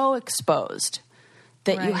so exposed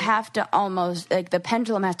that you Right. have to almost, like, the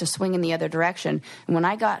pendulum has to swing in the other direction. And when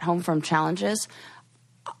I got home from challenges,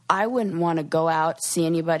 I wouldn't want to go out, see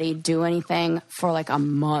anybody, do anything for like a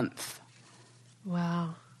month.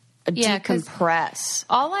 Wow. Yeah, 'cause decompress.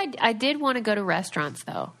 I did want to go to restaurants,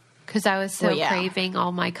 though, because I was so Well, yeah. craving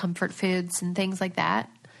all my comfort foods and things like that.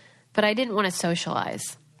 But I didn't want to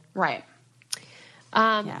socialize. Right.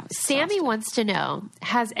 Yeah, it's Sammy exhausting. wants to know,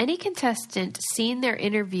 has any contestant seen their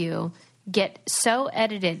interview get so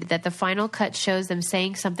edited that the final cut shows them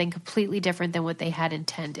saying something completely different than what they had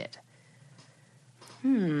intended?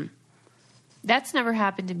 That's never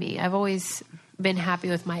happened to me. I've always been happy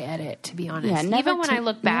with my edit, to be honest. Yeah, never Even when to- I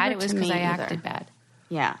look bad, never it was to because me I either. acted bad.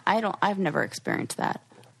 Yeah, I've never experienced that.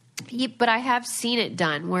 Yeah, but I have seen it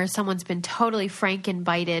done where someone's been totally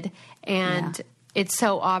frankenbited and Yeah. it's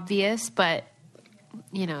so obvious, but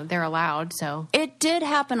they're allowed. So It did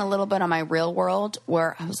happen a little bit on my Real World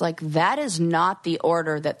where I was like, that is not the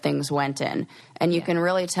order that things went in. And you Yeah. can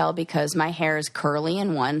really tell because my hair is curly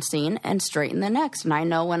in one scene and straight in the next. And I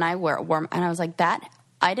know when I wear, and I was like,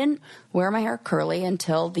 I didn't wear my hair curly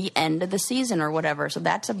until the end of the season or whatever. So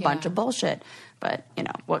that's a bunch Yeah. of bullshit. But,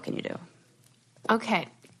 what can you do? okay.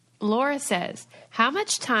 Laura says, how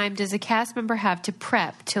much time does a cast member have to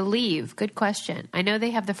prep to leave? Good question. I know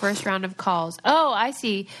they have the first round of calls. Oh, I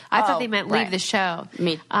see. I thought they meant leave right. the show.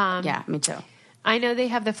 Me too. I know they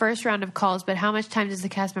have the first round of calls, but how much time does the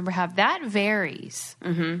cast member have? That varies.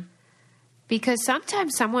 Mm-hmm. Because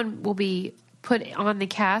sometimes someone will be put on the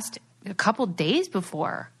cast a couple days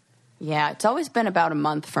before. Yeah, it's always been about a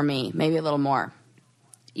month for me, maybe a little more.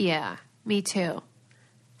 Yeah, me too.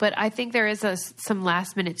 But I think there is some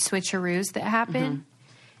last minute switcheroos that happen.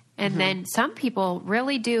 And then some people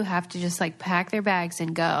really do have to just like pack their bags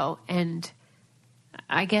and go. And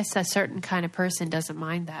I guess a certain kind of person doesn't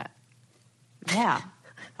mind that. Yeah,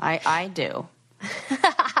 I do.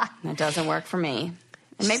 That doesn't work for me.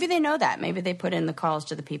 And maybe they know that. Maybe they put in the calls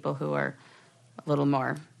to the people who are a little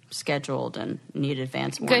more scheduled and need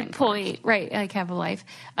advance warning. Good point. Right. Like have a life.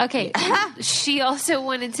 Okay. She also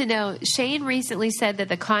wanted to know, Shane recently said that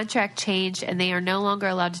the contract changed and they are no longer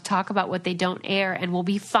allowed to talk about what they don't air and will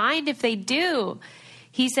be fined if they do.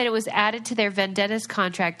 He said it was added to their Vendettas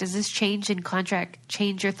contract. Does this change in contract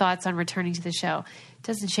change your thoughts on returning to the show? It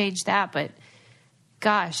doesn't change that, but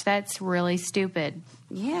gosh, that's really stupid.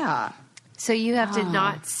 Yeah. So you have to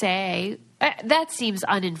not say, that seems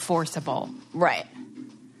unenforceable. Right.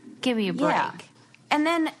 Give me a break. Yeah. And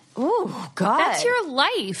then, oh, God. That's your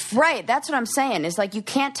life. Right. That's what I'm saying. Is like you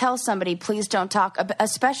can't tell somebody, please don't talk,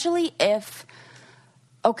 especially if,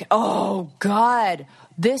 okay, oh, God.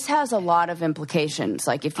 This has a lot of implications,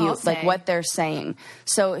 like if you like what they're saying.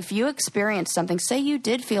 So if you experience something, say you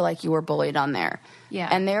did feel like you were bullied on there. Yeah.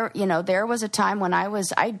 And there was a time when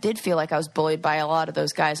I did feel like I was bullied by a lot of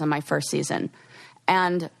those guys on my first season.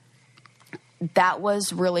 And that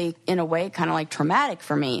was really, in a way, kind of like traumatic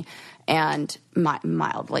for me, and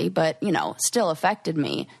mildly, but, still affected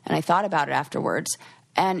me. And I thought about it afterwards.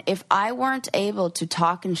 And if I weren't able to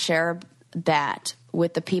talk and share that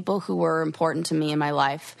with the people who were important to me in my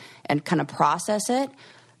life and kind of process it,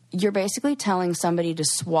 you're basically telling somebody to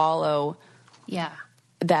swallow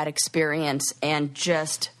that experience and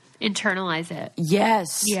just internalize it.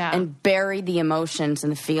 Yes. Yeah. And bury the emotions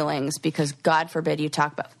and the feelings, because God forbid you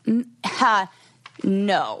talk about,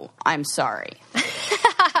 no, I'm sorry.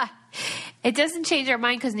 It doesn't change our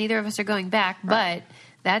mind because neither of us are going back, but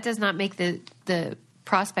that does not make the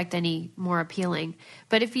prospect any more appealing.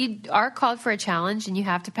 But if you are called for a challenge and you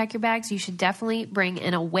have to pack your bags, you should definitely bring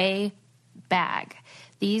an away bag.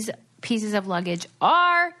 These pieces of luggage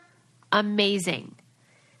are amazing.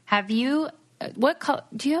 Have you, what color,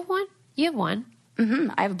 do you have one? You have one.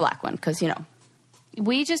 Mm-hmm. I have a black one because,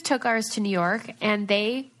 We just took ours to New York, and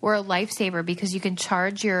they were a lifesaver because you can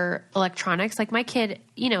charge your electronics. Like my kid,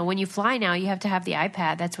 when you fly now, you have to have the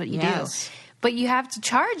iPad. That's what you do. But you have to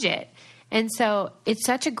charge it. And so it's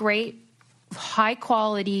such a great,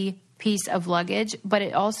 high-quality piece of luggage, but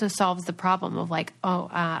it also solves the problem of like,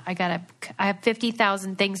 I have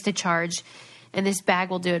 50,000 things to charge, and this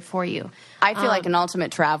bag will do it for you. I feel like an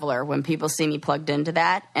ultimate traveler when people see me plugged into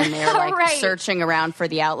that, and they're like searching around for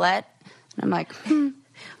the outlet. I'm like,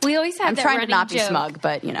 we always have. I'm that trying to not joke. be smug,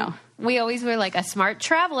 but we always were like, a smart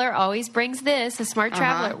traveler always brings this. A smart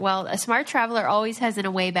traveler. Well, a smart traveler always has an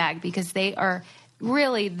away bag because they are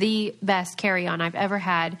really the best carry-on I've ever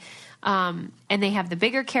had. And they have the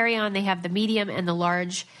bigger carry-on, they have the medium and the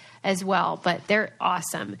large as well, but they're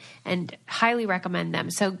awesome and highly recommend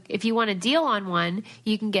them. So if you want a deal on one,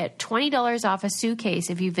 you can get $20 off a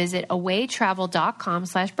suitcase if you visit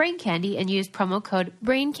awaytravel.com/braincandy and use promo code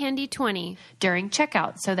BrainCandy20 during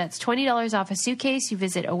checkout. So that's $20 off a suitcase. You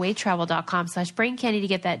visit awaytravel.com/braincandy to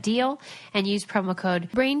get that deal and use promo code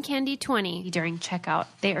BrainCandy20 during checkout.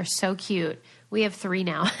 They are so cute. We have 3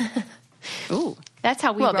 now. Ooh. That's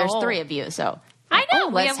how we roll. Well, there's 3 of you, so. I know.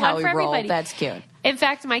 We have how one we for roll. everybody. That's cute. In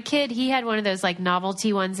fact, my kid, he had one of those like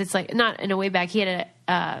novelty ones. It's like not in a way bag. He had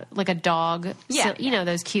like a dog. Yeah. So,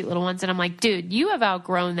 those cute little ones. And I'm like, dude, you have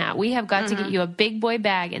outgrown that. We have got to get you a big boy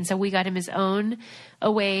bag. And so we got him his own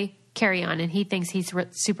away carry-on, and he thinks he's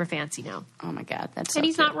super fancy now. Oh my God, that's so and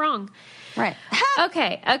he's cute. not wrong. Right.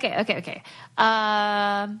 Okay.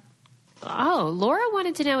 Laura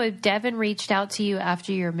wanted to know if Devin reached out to you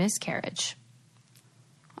after your miscarriage.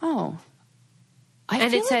 Oh.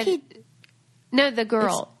 And it said, no, the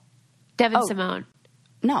girl, Devin Simone.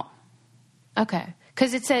 No. Okay.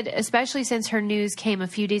 Because it said, especially since her news came a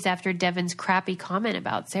few days after Devin's crappy comment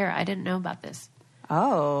about Sarah. I didn't know about this.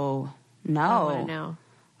 Oh, no. I want to know.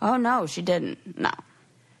 Oh, no, she didn't. No.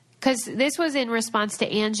 Because this was in response to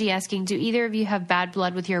Angie asking, do either of you have bad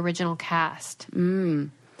blood with your original cast? I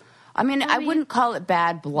mean, I wouldn't call it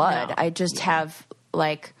bad blood. No. I just have,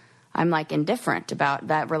 I'm indifferent about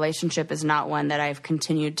that relationship is not one that I've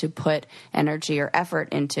continued to put energy or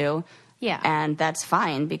effort into. Yeah. And that's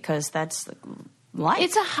fine because that's life.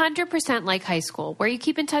 It's 100% like high school where you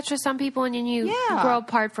keep in touch with some people and then you grow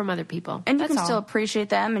apart from other people. And you can still appreciate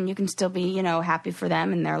them and you can still be, happy for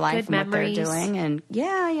them and their life Good and memories. what they're doing. And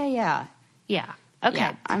yeah. Yeah. Okay.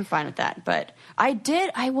 Yeah, I'm fine with that. But I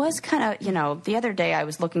was kind of, the other day I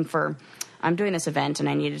was looking for, I'm doing this event and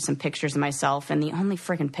I needed some pictures of myself, and the only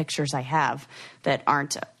freaking pictures I have that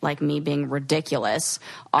aren't like me being ridiculous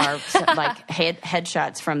are like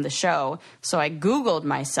headshots from the show. So I Googled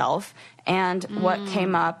myself, and what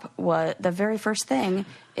came up was the very first thing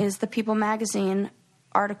is the People magazine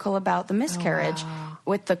article about the miscarriage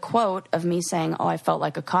with the quote of me saying, I felt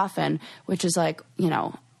like a coffin, which is like,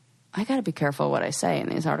 I got to be careful what I say in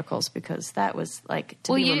these articles because that was like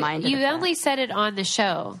to be reminded. You of that. only said it on the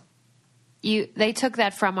show. They took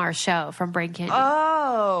that from our show, from Brain Candy.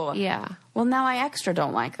 Oh, yeah. Well, now I extra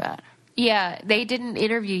don't like that. Yeah, they didn't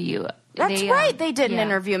interview you. That's right. They didn't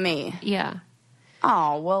interview me. Yeah.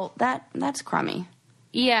 Oh, well, that's crummy.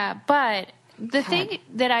 Yeah, but the thing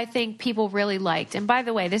that I think people really liked, and by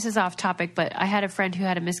the way, this is off topic, but I had a friend who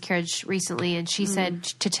had a miscarriage recently, and she said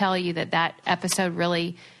to tell you that episode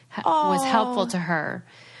really was helpful to her.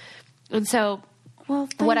 And so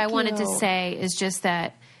what I wanted to say is just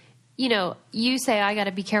that, you say, I got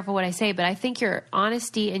to be careful what I say, but I think your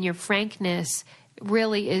honesty and your frankness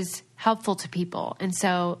really is helpful to people. And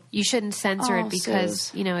so you shouldn't censor it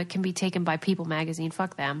because, it can be taken by People magazine.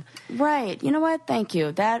 Fuck them. Right. You know what? Thank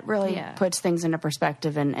you. That really puts things into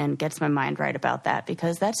perspective and gets my mind right about that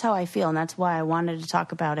because that's how I feel. And that's why I wanted to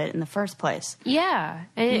talk about it in the first place. Yeah.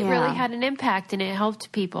 And it really had an impact and it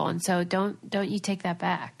helped people. And so don't you take that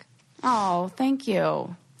back. Oh, thank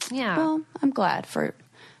you. Yeah. Well, I'm glad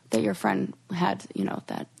that your friend had,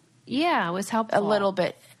 that. Yeah, it was helpful. A little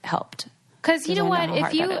bit helped. Because you know what?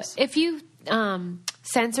 If you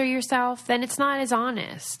censor yourself, then it's not as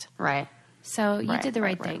honest. Right. So you did the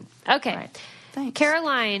right thing. Okay. Right. Thanks.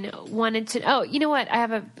 Caroline wanted to... Oh, you know what? I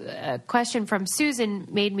have a question from Susan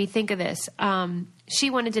made me think of this. She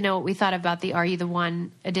wanted to know what we thought about the Are You the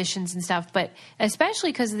One editions and stuff, but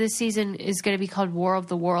especially because this season is going to be called War of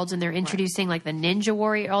the Worlds, and they're introducing like the Ninja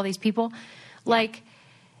Warrior, all these people. Like,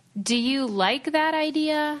 do you like that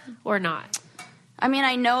idea or not? I mean,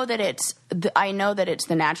 I know that it's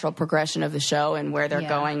the natural progression of the show and where they're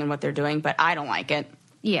going and what they're doing, but I don't like it.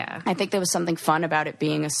 Yeah. I think there was something fun about it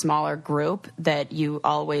being a smaller group that you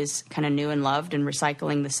always kind of knew and loved and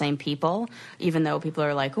recycling the same people, even though people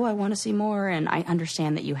are like, oh, I want to see more, and I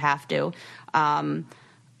understand that you have to.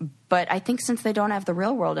 But I think since they don't have the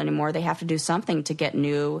Real World anymore, they have to do something to get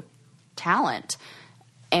new talent.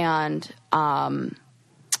 And the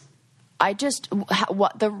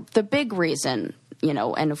big reason,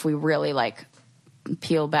 and if we really like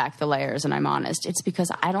peel back the layers and I'm honest, it's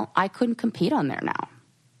because I couldn't compete on there now.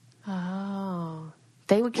 Oh.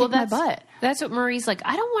 They would kick my butt. That's what Marie's like.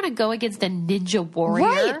 I don't want to go against a Ninja Warrior.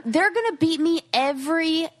 Right. They're going to beat me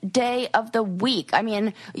every day of the week. I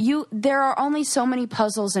mean, there are only so many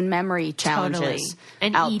puzzles and memory challenges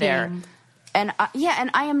and out eating. there. And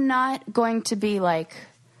and I am not going to be like,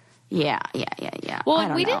 yeah.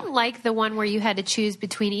 Well, we didn't like the one where you had to choose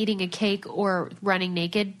between eating a cake or running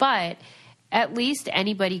naked, but at least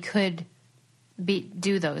anybody could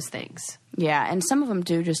do those things. Yeah, and some of them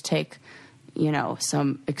do just take,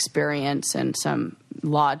 some experience and some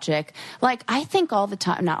logic. Like, I think all the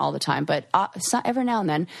time, not all the time, but every now and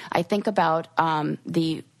then, I think about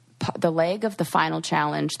the leg of the final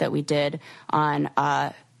challenge that we did on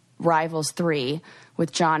Rivals 3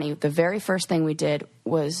 with Johnny. The very first thing we did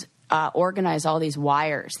was organize all these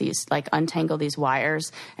wires, untangle these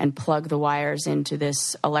wires and plug the wires into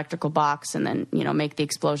this electrical box and then, make the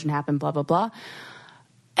explosion happen, blah, blah, blah.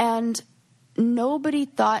 And nobody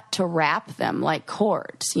thought to wrap them like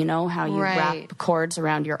cords, how you wrap cords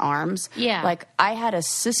around your arms. Yeah. Like, I had a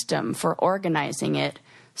system for organizing it.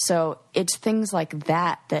 So it's things like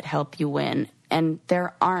that help you win. And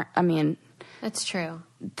there aren't, that's true.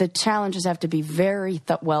 The challenges have to be very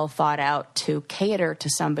well thought out to cater to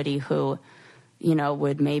somebody who,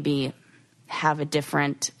 would maybe have a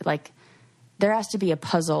different, there has to be a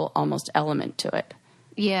puzzle almost element to it.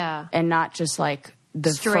 Yeah. And not just like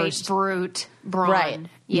the straight first brute brawn. Right.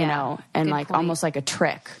 Yeah. And good like point. almost like a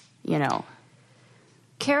trick,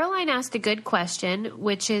 Caroline asked a good question,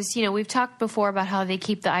 which is, we've talked before about how they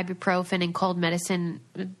keep the ibuprofen in cold medicine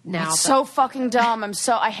now. It's so fucking dumb.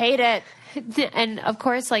 I hate it. And of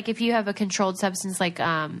course, like if you have a controlled substance like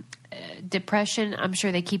depression, I'm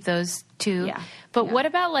sure they keep those too. Yeah. But what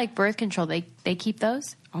about like birth control? They keep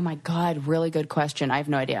those? Oh my God, really good question. I have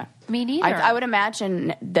no idea. Me neither. I would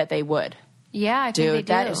imagine that they would. Yeah, I think they do.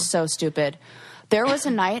 That is so stupid. There was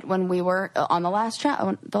a night when we were on the last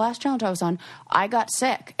challenge I was on, I got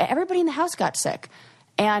sick. Everybody in the house got sick.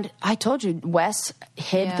 And I told you, Wes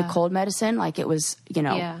hid the cold medicine like it was,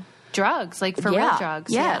 drugs, like for real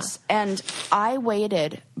drugs. Yes. Yeah. And I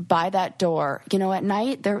waited by that door. At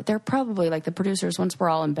night, they're probably like the producers, once we're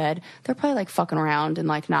all in bed, they're probably like fucking around and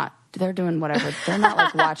like they're doing whatever. They're not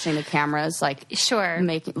like watching the cameras, like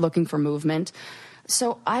looking for movement.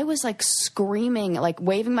 So I was like screaming, like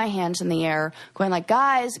waving my hands in the air, going like,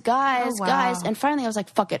 guys. And finally I was like,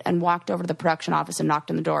 fuck it, and walked over to the production office and knocked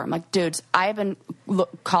on the door. I'm like, dudes, I've been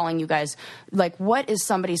calling you guys. Like, what is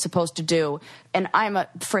somebody supposed to do? And I'm a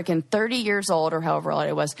freaking 30 years old or however old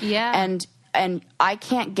I was. Yeah. And and I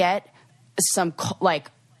can't get some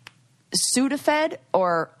like Sudafed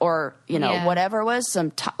or you know, whatever it was,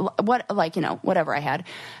 whatever I had.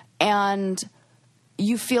 And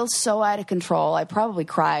you feel so out of control. I probably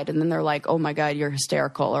cried, and then they're like, "Oh my God, you're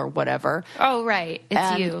hysterical," or whatever. Oh, right.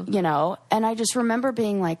 It's you. You know, and I just remember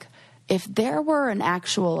being like, if there were an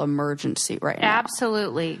actual emergency right now.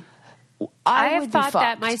 Absolutely. I have would thought be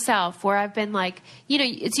that fucked. myself, where I've been like, you know,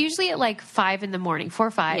 it's usually at like 5 a.m, 4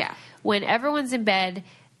 or 5, Yeah. when everyone's in bed,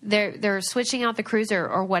 they're switching out the cruiser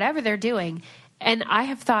or whatever they're doing. And I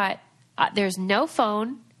have thought, there's no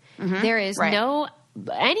phone. There is Right. no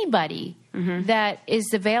anybody that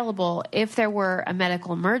is available if there were a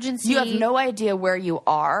medical emergency. You have no idea where you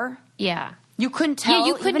are. Yeah. You couldn't tell.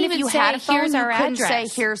 you couldn't if even you say, had a phone, "Here's you our couldn't say,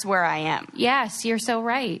 address." "Here's where I am." Yes, you're so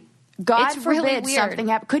right. God It's forbid really weird. something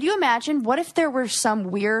happened. Could you imagine? What if there were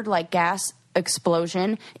some weird like gas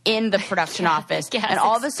explosion in the production office, gas and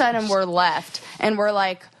all of a sudden we're left and we're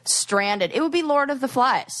like stranded? It would be Lord of the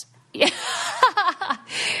Flies.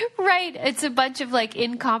 Right. It's a bunch of like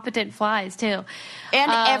incompetent flies too.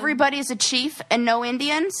 And everybody's a chief and no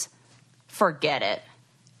Indians? Forget it.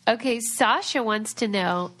 Okay, Sasha wants to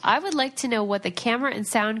know, I would like to know what the camera and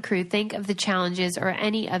sound crew think of the challenges or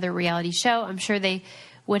any other reality show. I'm sure they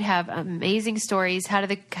would have amazing stories. How do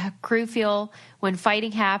the crew feel when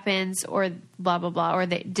fighting happens, or blah, blah, blah? Or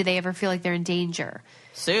do they ever feel like they're in danger?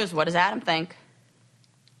 Suze, what does Adam think?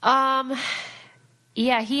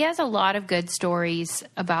 Yeah, he has a lot of good stories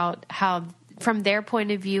about how, from their point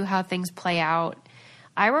of view, how things play out.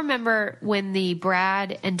 I remember when the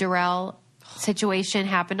Brad and Darrell situation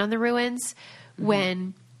happened on the Ruins,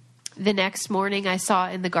 when the next morning I saw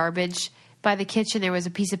in the garbage by the kitchen there was a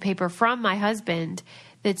piece of paper from my husband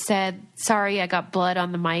that said, "Sorry, I got blood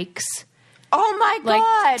on the mics." Oh my Like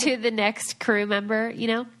God. to the next crew member, you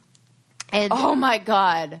know? And Oh my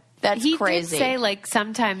God. That's he crazy. did say, like,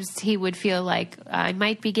 sometimes he would feel like I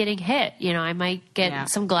might be getting hit. You know, I might get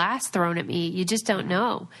some glass thrown at me. You just don't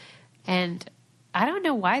know. And I don't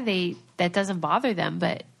know why that doesn't bother them,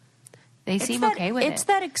 but they seem okay with it. It's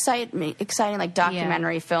that exciting like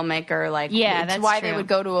documentary filmmaker. Like, Yeah, it's that's why true. they would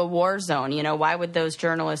go to a war zone. You know, why would those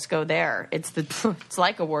journalists go there? It's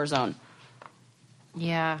like a war zone.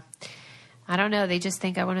 Yeah. I don't know. They just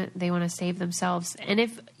think they want to save themselves. And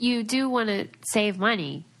if you do want to save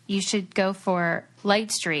money, you should go for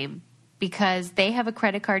Lightstream, because they have a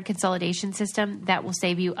credit card consolidation system that will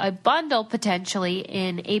save you a bundle potentially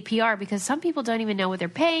in APR, because some people don't even know what they're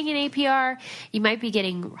paying in APR. You might be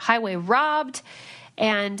getting highway robbed.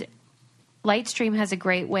 And Lightstream has a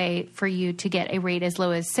great way for you to get a rate as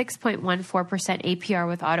low as 6.14% APR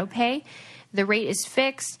with AutoPay. The rate is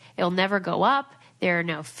fixed. It'll never go up. There are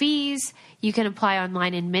no fees. You can apply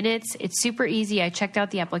online in minutes. It's super easy. I checked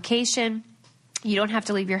out the application. You don't have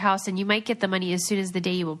to leave your house, and you might get the money as soon as the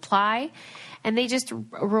day you apply. And they just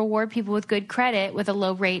reward people with good credit with a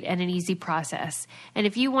low rate and an easy process. And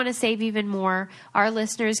if you want to save even more, our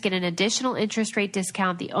listeners get an additional interest rate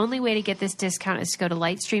discount. The only way to get this discount is to go to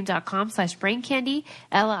lightstream.com/braincandy,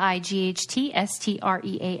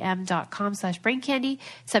 lightstream.com/braincandy.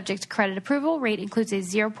 Subject to credit approval. Rate includes a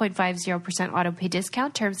 0.50% auto pay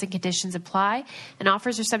discount. Terms and conditions apply. And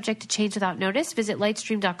offers are subject to change without notice. Visit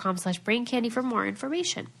lightstream.com/braincandy for more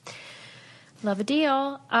information. Love a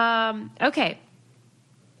deal. Okay.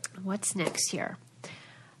 What's next here?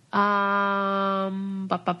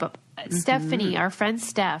 Stephanie, our friend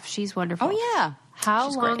Steph, she's wonderful. Oh, yeah. How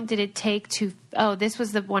She's long great. did it take to... Oh, this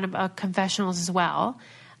was the one about confessionals as well.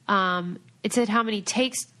 It said, how many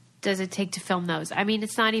takes does it take to film those? I mean,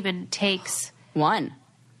 it's not even takes. One.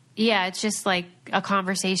 Yeah, it's just like a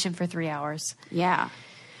conversation for 3 hours. Yeah.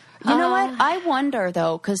 You know what? I wonder,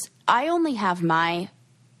 though, because I only have my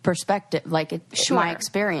perspective, like my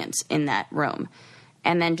experience in that room.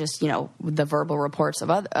 And then just, you know, the verbal reports of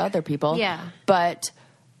other people. Yeah. But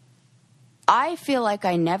I feel like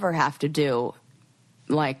I never have to do,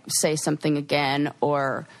 like, say something again,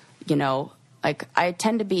 or, you know, like, I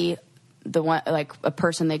tend to be the one, like, a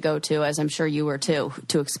person they go to, as I'm sure you were too,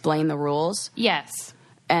 to explain the rules. Yes.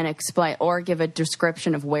 And explain, or give a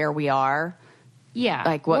description of where we are. Yeah.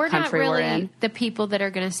 Like what country we're in. We're not really the people that are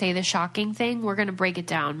going to say the shocking thing. We're going to break it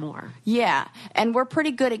down more. Yeah. And we're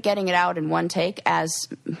pretty good at getting it out in one take, as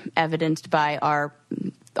evidenced by our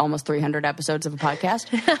almost 300 episodes of a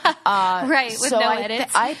podcast. Right, with no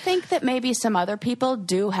edits. I think that maybe some other people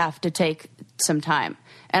do have to take some time.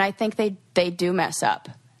 And I think they do mess up.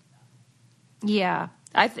 Yeah.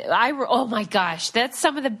 Oh my gosh, that's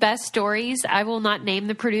some of the best stories. I will not name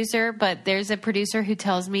the producer, but there's a producer who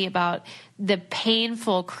tells me about the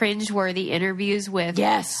painful, cringeworthy interviews with.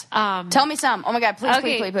 Yes. Tell me some. Oh my God, please,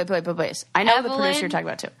 Okay. please. I know the producer you're talking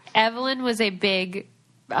about too. Evelyn was a big,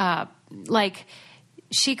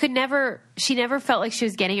 she never felt like she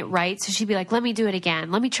was getting it right. So she'd be like, let me do it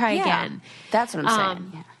again. Let me try again. That's what I'm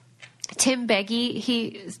saying. Yeah. Tim Beggy,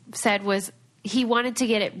 he said he wanted to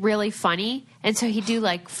get it really funny, and so he'd do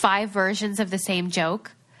like 5 versions of the same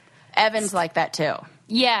joke. Evan's like that too.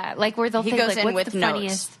 Yeah, like where they'll He think goes like, in what's with the notes.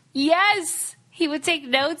 funniest? Yes, he would take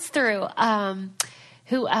notes through.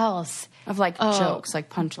 Who else? Of like jokes, like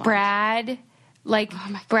punchlines. Brad.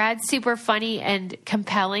 Brad's super funny and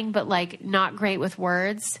compelling, but like not great with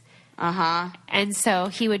words. And so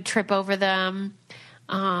he would trip over them.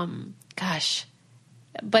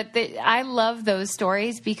 But I love those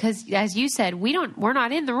stories because, as you said, we're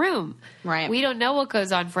not in the room. Right. We don't know what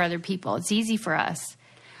goes on for other people. It's easy for us.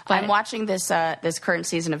 But I'm watching this current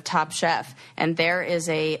season of Top Chef, and there is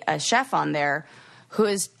a chef on there who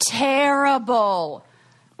is terrible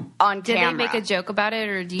on did camera. they make a joke about it,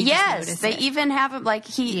 or do you just notice they it? even have him like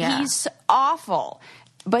he's awful.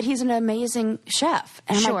 But he's an amazing chef,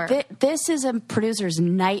 and I'm Sure. like, this is a producer's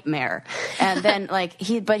nightmare. And then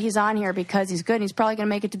but he's on here because he's good. And he's probably going to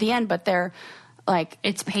make it to the end. But they're like,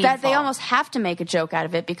 It's that painful. they almost have to make a joke out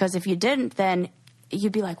of it because if you didn't, then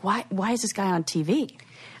you'd be like, why is this guy on TV?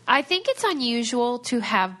 I think it's unusual to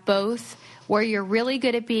have both, where you're really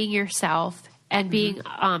good at being yourself and being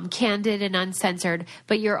candid and uncensored,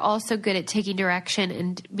 but you're also good at taking direction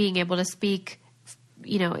and being able to speak,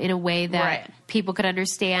 in a way that people could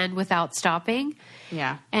understand without stopping.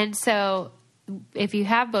 Yeah. And so if you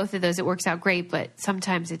have both of those, it works out great, but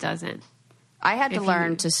sometimes it doesn't. I had to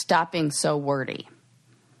learn to stop being so wordy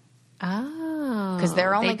Oh. because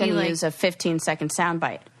they're only They'd be going to like- use a 15-second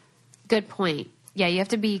soundbite. Good point. Yeah, you have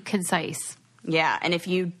to be concise. Yeah, and if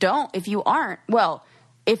you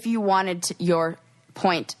wanted your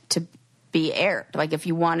point to be aired, like if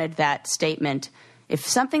you wanted that statement, if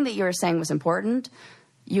something that you were saying was important,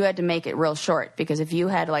 you had to make it real short, because if you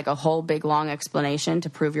had like a whole big long explanation to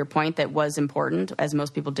prove your point that was important, as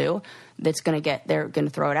most people do, they're going to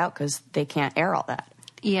throw it out because they can't air all that.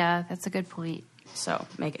 Yeah, that's a good point. So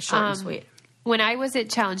make it short and sweet. When I was at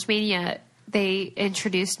Challenge Mania, they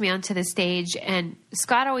introduced me onto the stage, and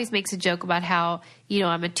Scott always makes a joke about how,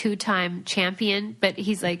 I'm a 2-time champion, but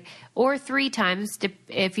he's like, or 3 times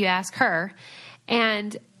if you ask her.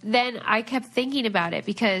 And then I kept thinking about it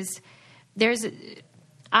because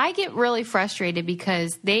I get really frustrated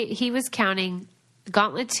because he was counting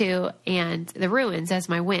Gauntlet 2 and the Ruins as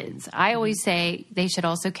my wins. I always say they should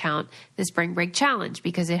also count the Spring Break Challenge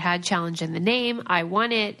because it had challenge in the name. I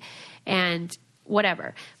won it and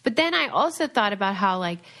whatever. But then I also thought about how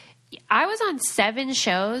I was on 7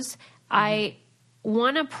 shows. I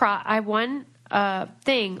won a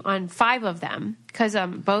thing on 5 of them because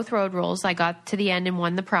both road rules I got to the end and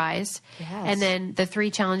won the prize. Yes. And then the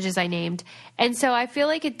 3 challenges I named. And so I feel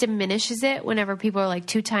like it diminishes it whenever people are like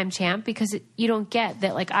 2-time champ, because you don't get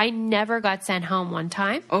that. I never got sent home one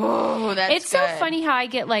time. Oh, that's It's so funny how I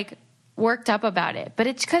get worked up about it, but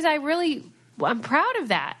it's because I'm proud of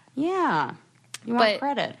that. Yeah. You want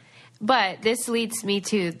credit. But this leads me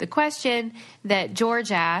to the question that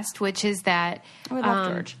George asked, which is that We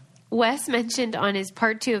love George. Wes mentioned on his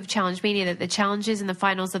part 2 of Challenge Mania that the challenges in the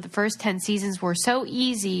finals of the first 10 seasons were so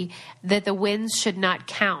easy that the wins should not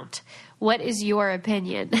count. What is your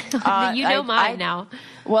opinion? Mine now.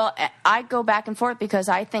 Well, I go back and forth because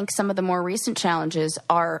I think some of the more recent challenges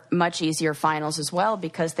are much easier finals as well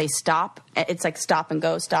because they stop. It's like stop and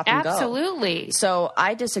go, stop and go. Absolutely. So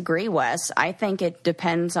I disagree, Wes. I think it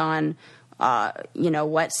depends on,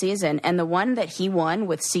 what season. And the one that he won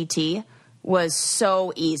with CT was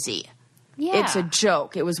so easy. Yeah. It's a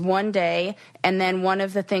joke. It was one day, and then one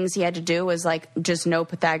of the things he had to do was just know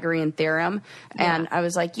Pythagorean theorem. And I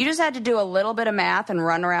was like, you just had to do a little bit of math and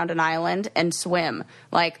run around an island and swim.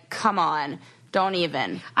 Come on. Don't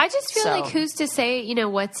even. I just feel like who's to say,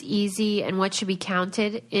 what's easy and what should be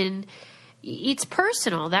counted in. It's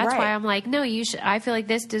personal. That's why I'm like, no, you should. I feel like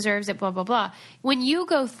this deserves it, blah, blah, blah. When you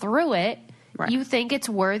go through it, you think it's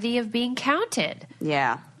worthy of being counted.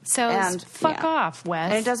 Yeah. So fuck off, Wes.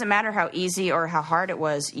 And it doesn't matter how easy or how hard it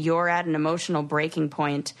was. You're at an emotional breaking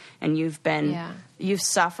point, and you've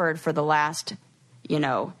suffered for the last,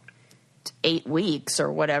 8 weeks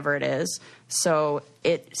or whatever it is. So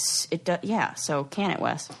So can it,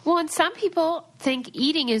 Wes? Well, and some people think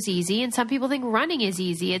eating is easy, and some people think running is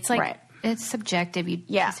easy. It's like It's subjective. You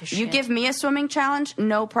Yeah, piece of shit. you give me a swimming challenge,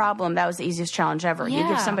 no problem. That was the easiest challenge ever. You give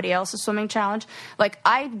Yeah. somebody else a swimming challenge. Like,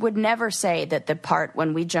 I would never say that the part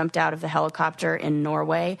when we jumped out of the helicopter in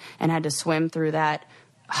Norway and had to swim through that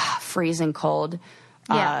freezing cold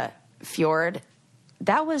fjord,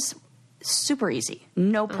 that was super easy,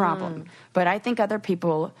 no problem. But I think other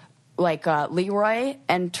people, like Leroy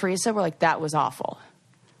and Teresa, were like, that was awful.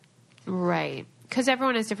 Right. Because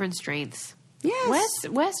everyone has different strengths. Yes.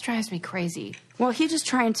 Wes drives me crazy. Well, he's just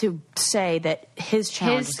trying to say that his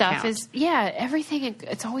challenges His stuff count. is, everything,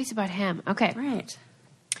 it's always about him. Okay. Right.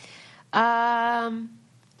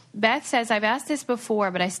 Beth says, I've asked this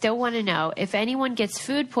before, but I still want to know if anyone gets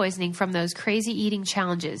food poisoning from those crazy eating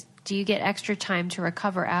challenges, do you get extra time to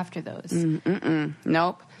recover after those?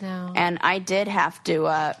 Nope. No. And I did have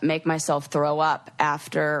to make myself throw up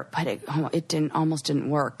after, but it almost didn't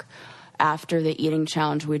work. After the eating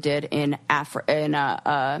challenge we did in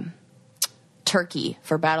Turkey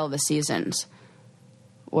for Battle of the Seasons,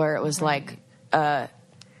 where it was like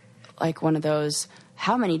one of those,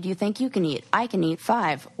 how many do you think you can eat? I can eat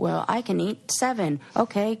 5. Well, I can eat 7.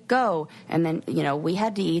 Okay, go. And then, we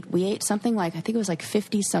had to eat, we ate something like, I think it was like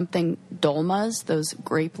 50-something dolmas, those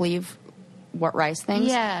grape leaf rice things.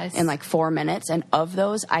 Yes. In like 4 minutes. And of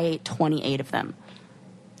those, I ate 28 of them.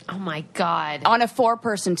 Oh, my God. On a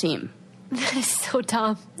 4-person team. That is so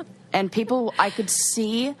dumb. And people, I could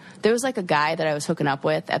see, there was like a guy that I was hooking up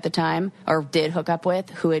with at the time, or did hook up with,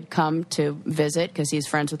 who had come to visit because he's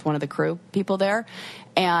friends with one of the crew people there.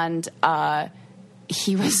 And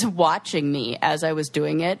he was watching me as I was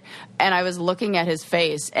doing it, and I was looking at his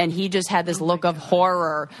face, and he just had this look of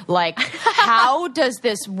horror. Like, how does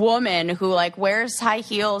this woman who, like, wears high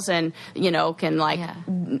heels and, can, like,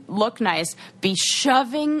 look nice, be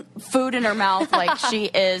shoving food in her mouth like she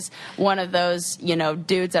is one of those,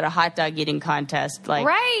 dudes at a hot dog eating contest, like,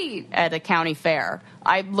 right, at a county fair?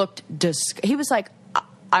 I looked, he was like,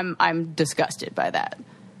 I'm disgusted by that.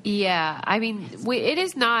 Yeah, I mean, it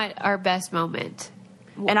is not our best moment.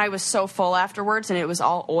 And I was so full afterwards, and it was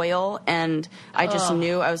all oil, and I just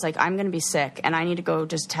knew, I was like, I'm going to be sick, and I need to go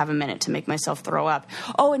just have a minute to make myself throw up.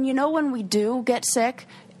 Oh, and when we do get sick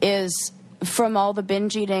is from all the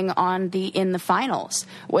binge eating in the finals,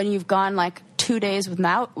 when you've gone like 2 days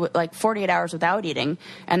without, like 48 hours without eating,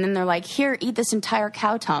 and then they're like, here, eat this entire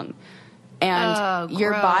cow tongue. And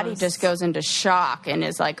your body just goes into shock and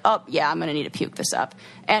is like, oh, yeah, I'm going to need to puke this up.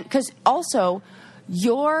 And because also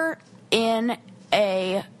you're in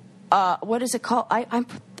a, what is it called?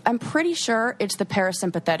 I'm pretty sure it's the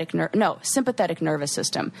sympathetic nervous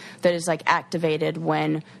system that is like activated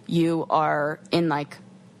when you are in like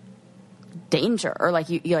danger, or like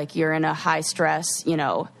you're in a high stress,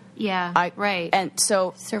 Yeah, right. And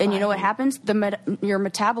so, and you know what happens? Your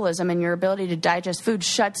metabolism and your ability to digest food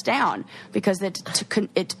shuts down because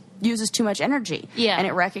it uses too much energy. Yeah. And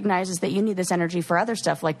it recognizes that you need this energy for other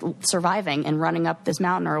stuff, like surviving and running up this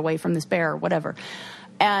mountain or away from this bear or whatever.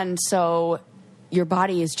 And so your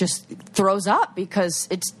body just throws up because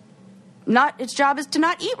its job is to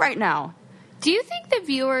not eat right now. Do you think the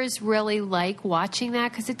viewers really like watching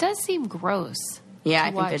that? Because it does seem gross. Yeah,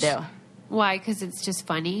 I think they do. Why? Because it's just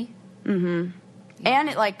funny? Mm-hmm. And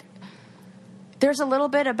it, like, there's a little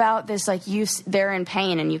bit about this, like, they're in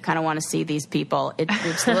pain and you kind of want to see these people. It's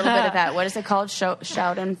a little bit of that. What is it called?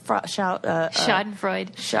 Schadenfreude.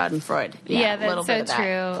 Schadenfreude. Yeah, that's a little so bit of true.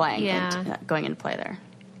 that playing Yeah. going into play there.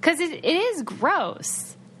 Because it is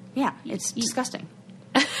gross. Yeah, it's disgusting.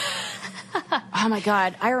 Oh, my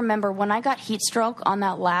God. I remember when I got heat stroke on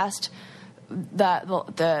that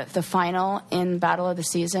the final in Battle of the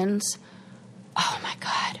Seasons. Oh, my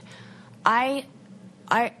God. I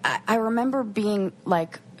remember being,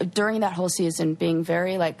 like, during that whole season, being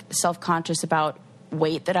very, like, self-conscious about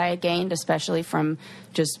weight that I had gained, especially from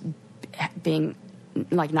just being,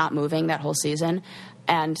 like, not moving that whole season.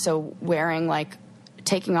 And so wearing, like,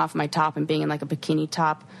 taking off my top and being in, like, a bikini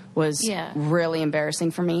top was really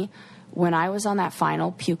embarrassing for me. When I was on that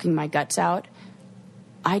final, puking my guts out,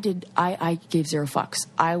 I gave zero fucks.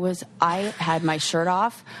 I had my shirt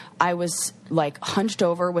off. I was like hunched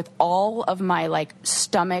over with all of my like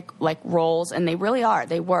stomach like rolls, and they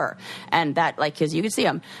were. And that, like, cause you could see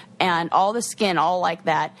them, and all the skin, all like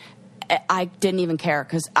that. I didn't even care.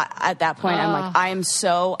 Cause at that point I'm like, I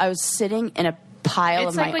was sitting in a pile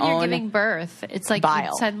of my own. It's like when you're giving birth. It's like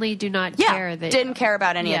bile. You suddenly do not care. Didn't care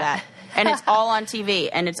about any of that. And it's all on TV,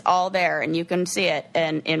 and it's all there, and you can see it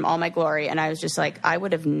and in all my glory. And I was just like, I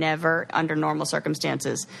would have never, under normal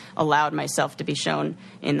circumstances, allowed myself to be shown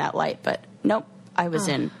in that light. But nope, I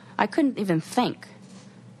couldn't even think.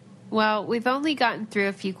 Well, we've only gotten through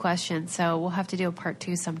a few questions, so we'll have to do a part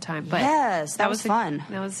 2 sometime. But yes, that was fun.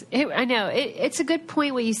 I know. It's a good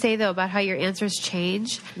point what you say, though, about how your answers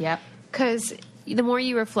change. Yep. Because the more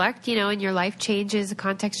you reflect, and your life changes, the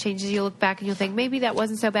context changes, you look back and you'll think, maybe that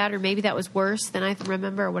wasn't so bad, or maybe that was worse than I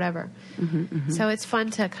remember, or whatever. So it's fun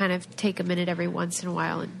to kind of take a minute every once in a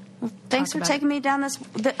while and thanks for taking me down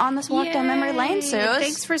on this walk down memory lane, Sue.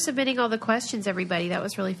 Thanks for submitting all the questions, everybody. That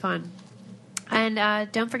was really fun. And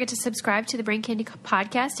don't forget to subscribe to the Brain Candy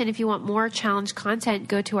podcast. And if you want more challenge content,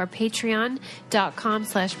 go to our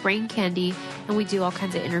patreon.com/braincandy. And we do all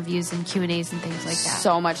kinds of interviews and Q&As and things like that.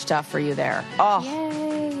 So much stuff for you there. Oh.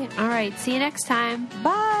 Yay. All right. See you next time.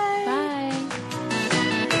 Bye. Bye.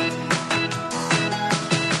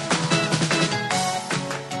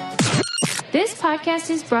 This podcast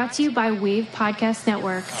is brought to you by Wave Podcast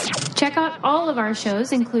Network. Check out all of our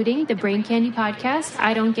shows, including the Brain Candy Podcast,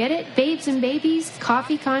 I Don't Get It, Babes and Babies,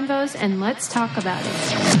 Coffee Convos, and Let's Talk About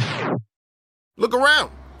It. Look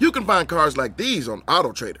around. You can find cars like these on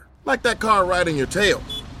AutoTrader, like that car riding your tail.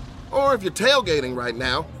 Or if you're tailgating right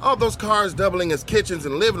now, all those cars doubling as kitchens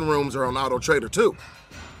and living rooms are on AutoTrader too.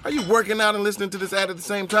 Are you working out and listening to this ad at the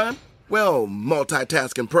same time? Well,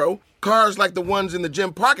 multitasking pro, cars like the ones in the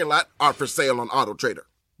gym parking lot are for sale on AutoTrader.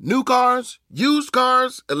 New cars, used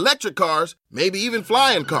cars, electric cars, maybe even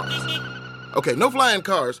flying cars. Okay, no flying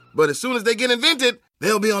cars, but as soon as they get invented,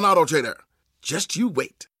 they'll be on AutoTrader. Just you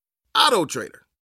wait. AutoTrader.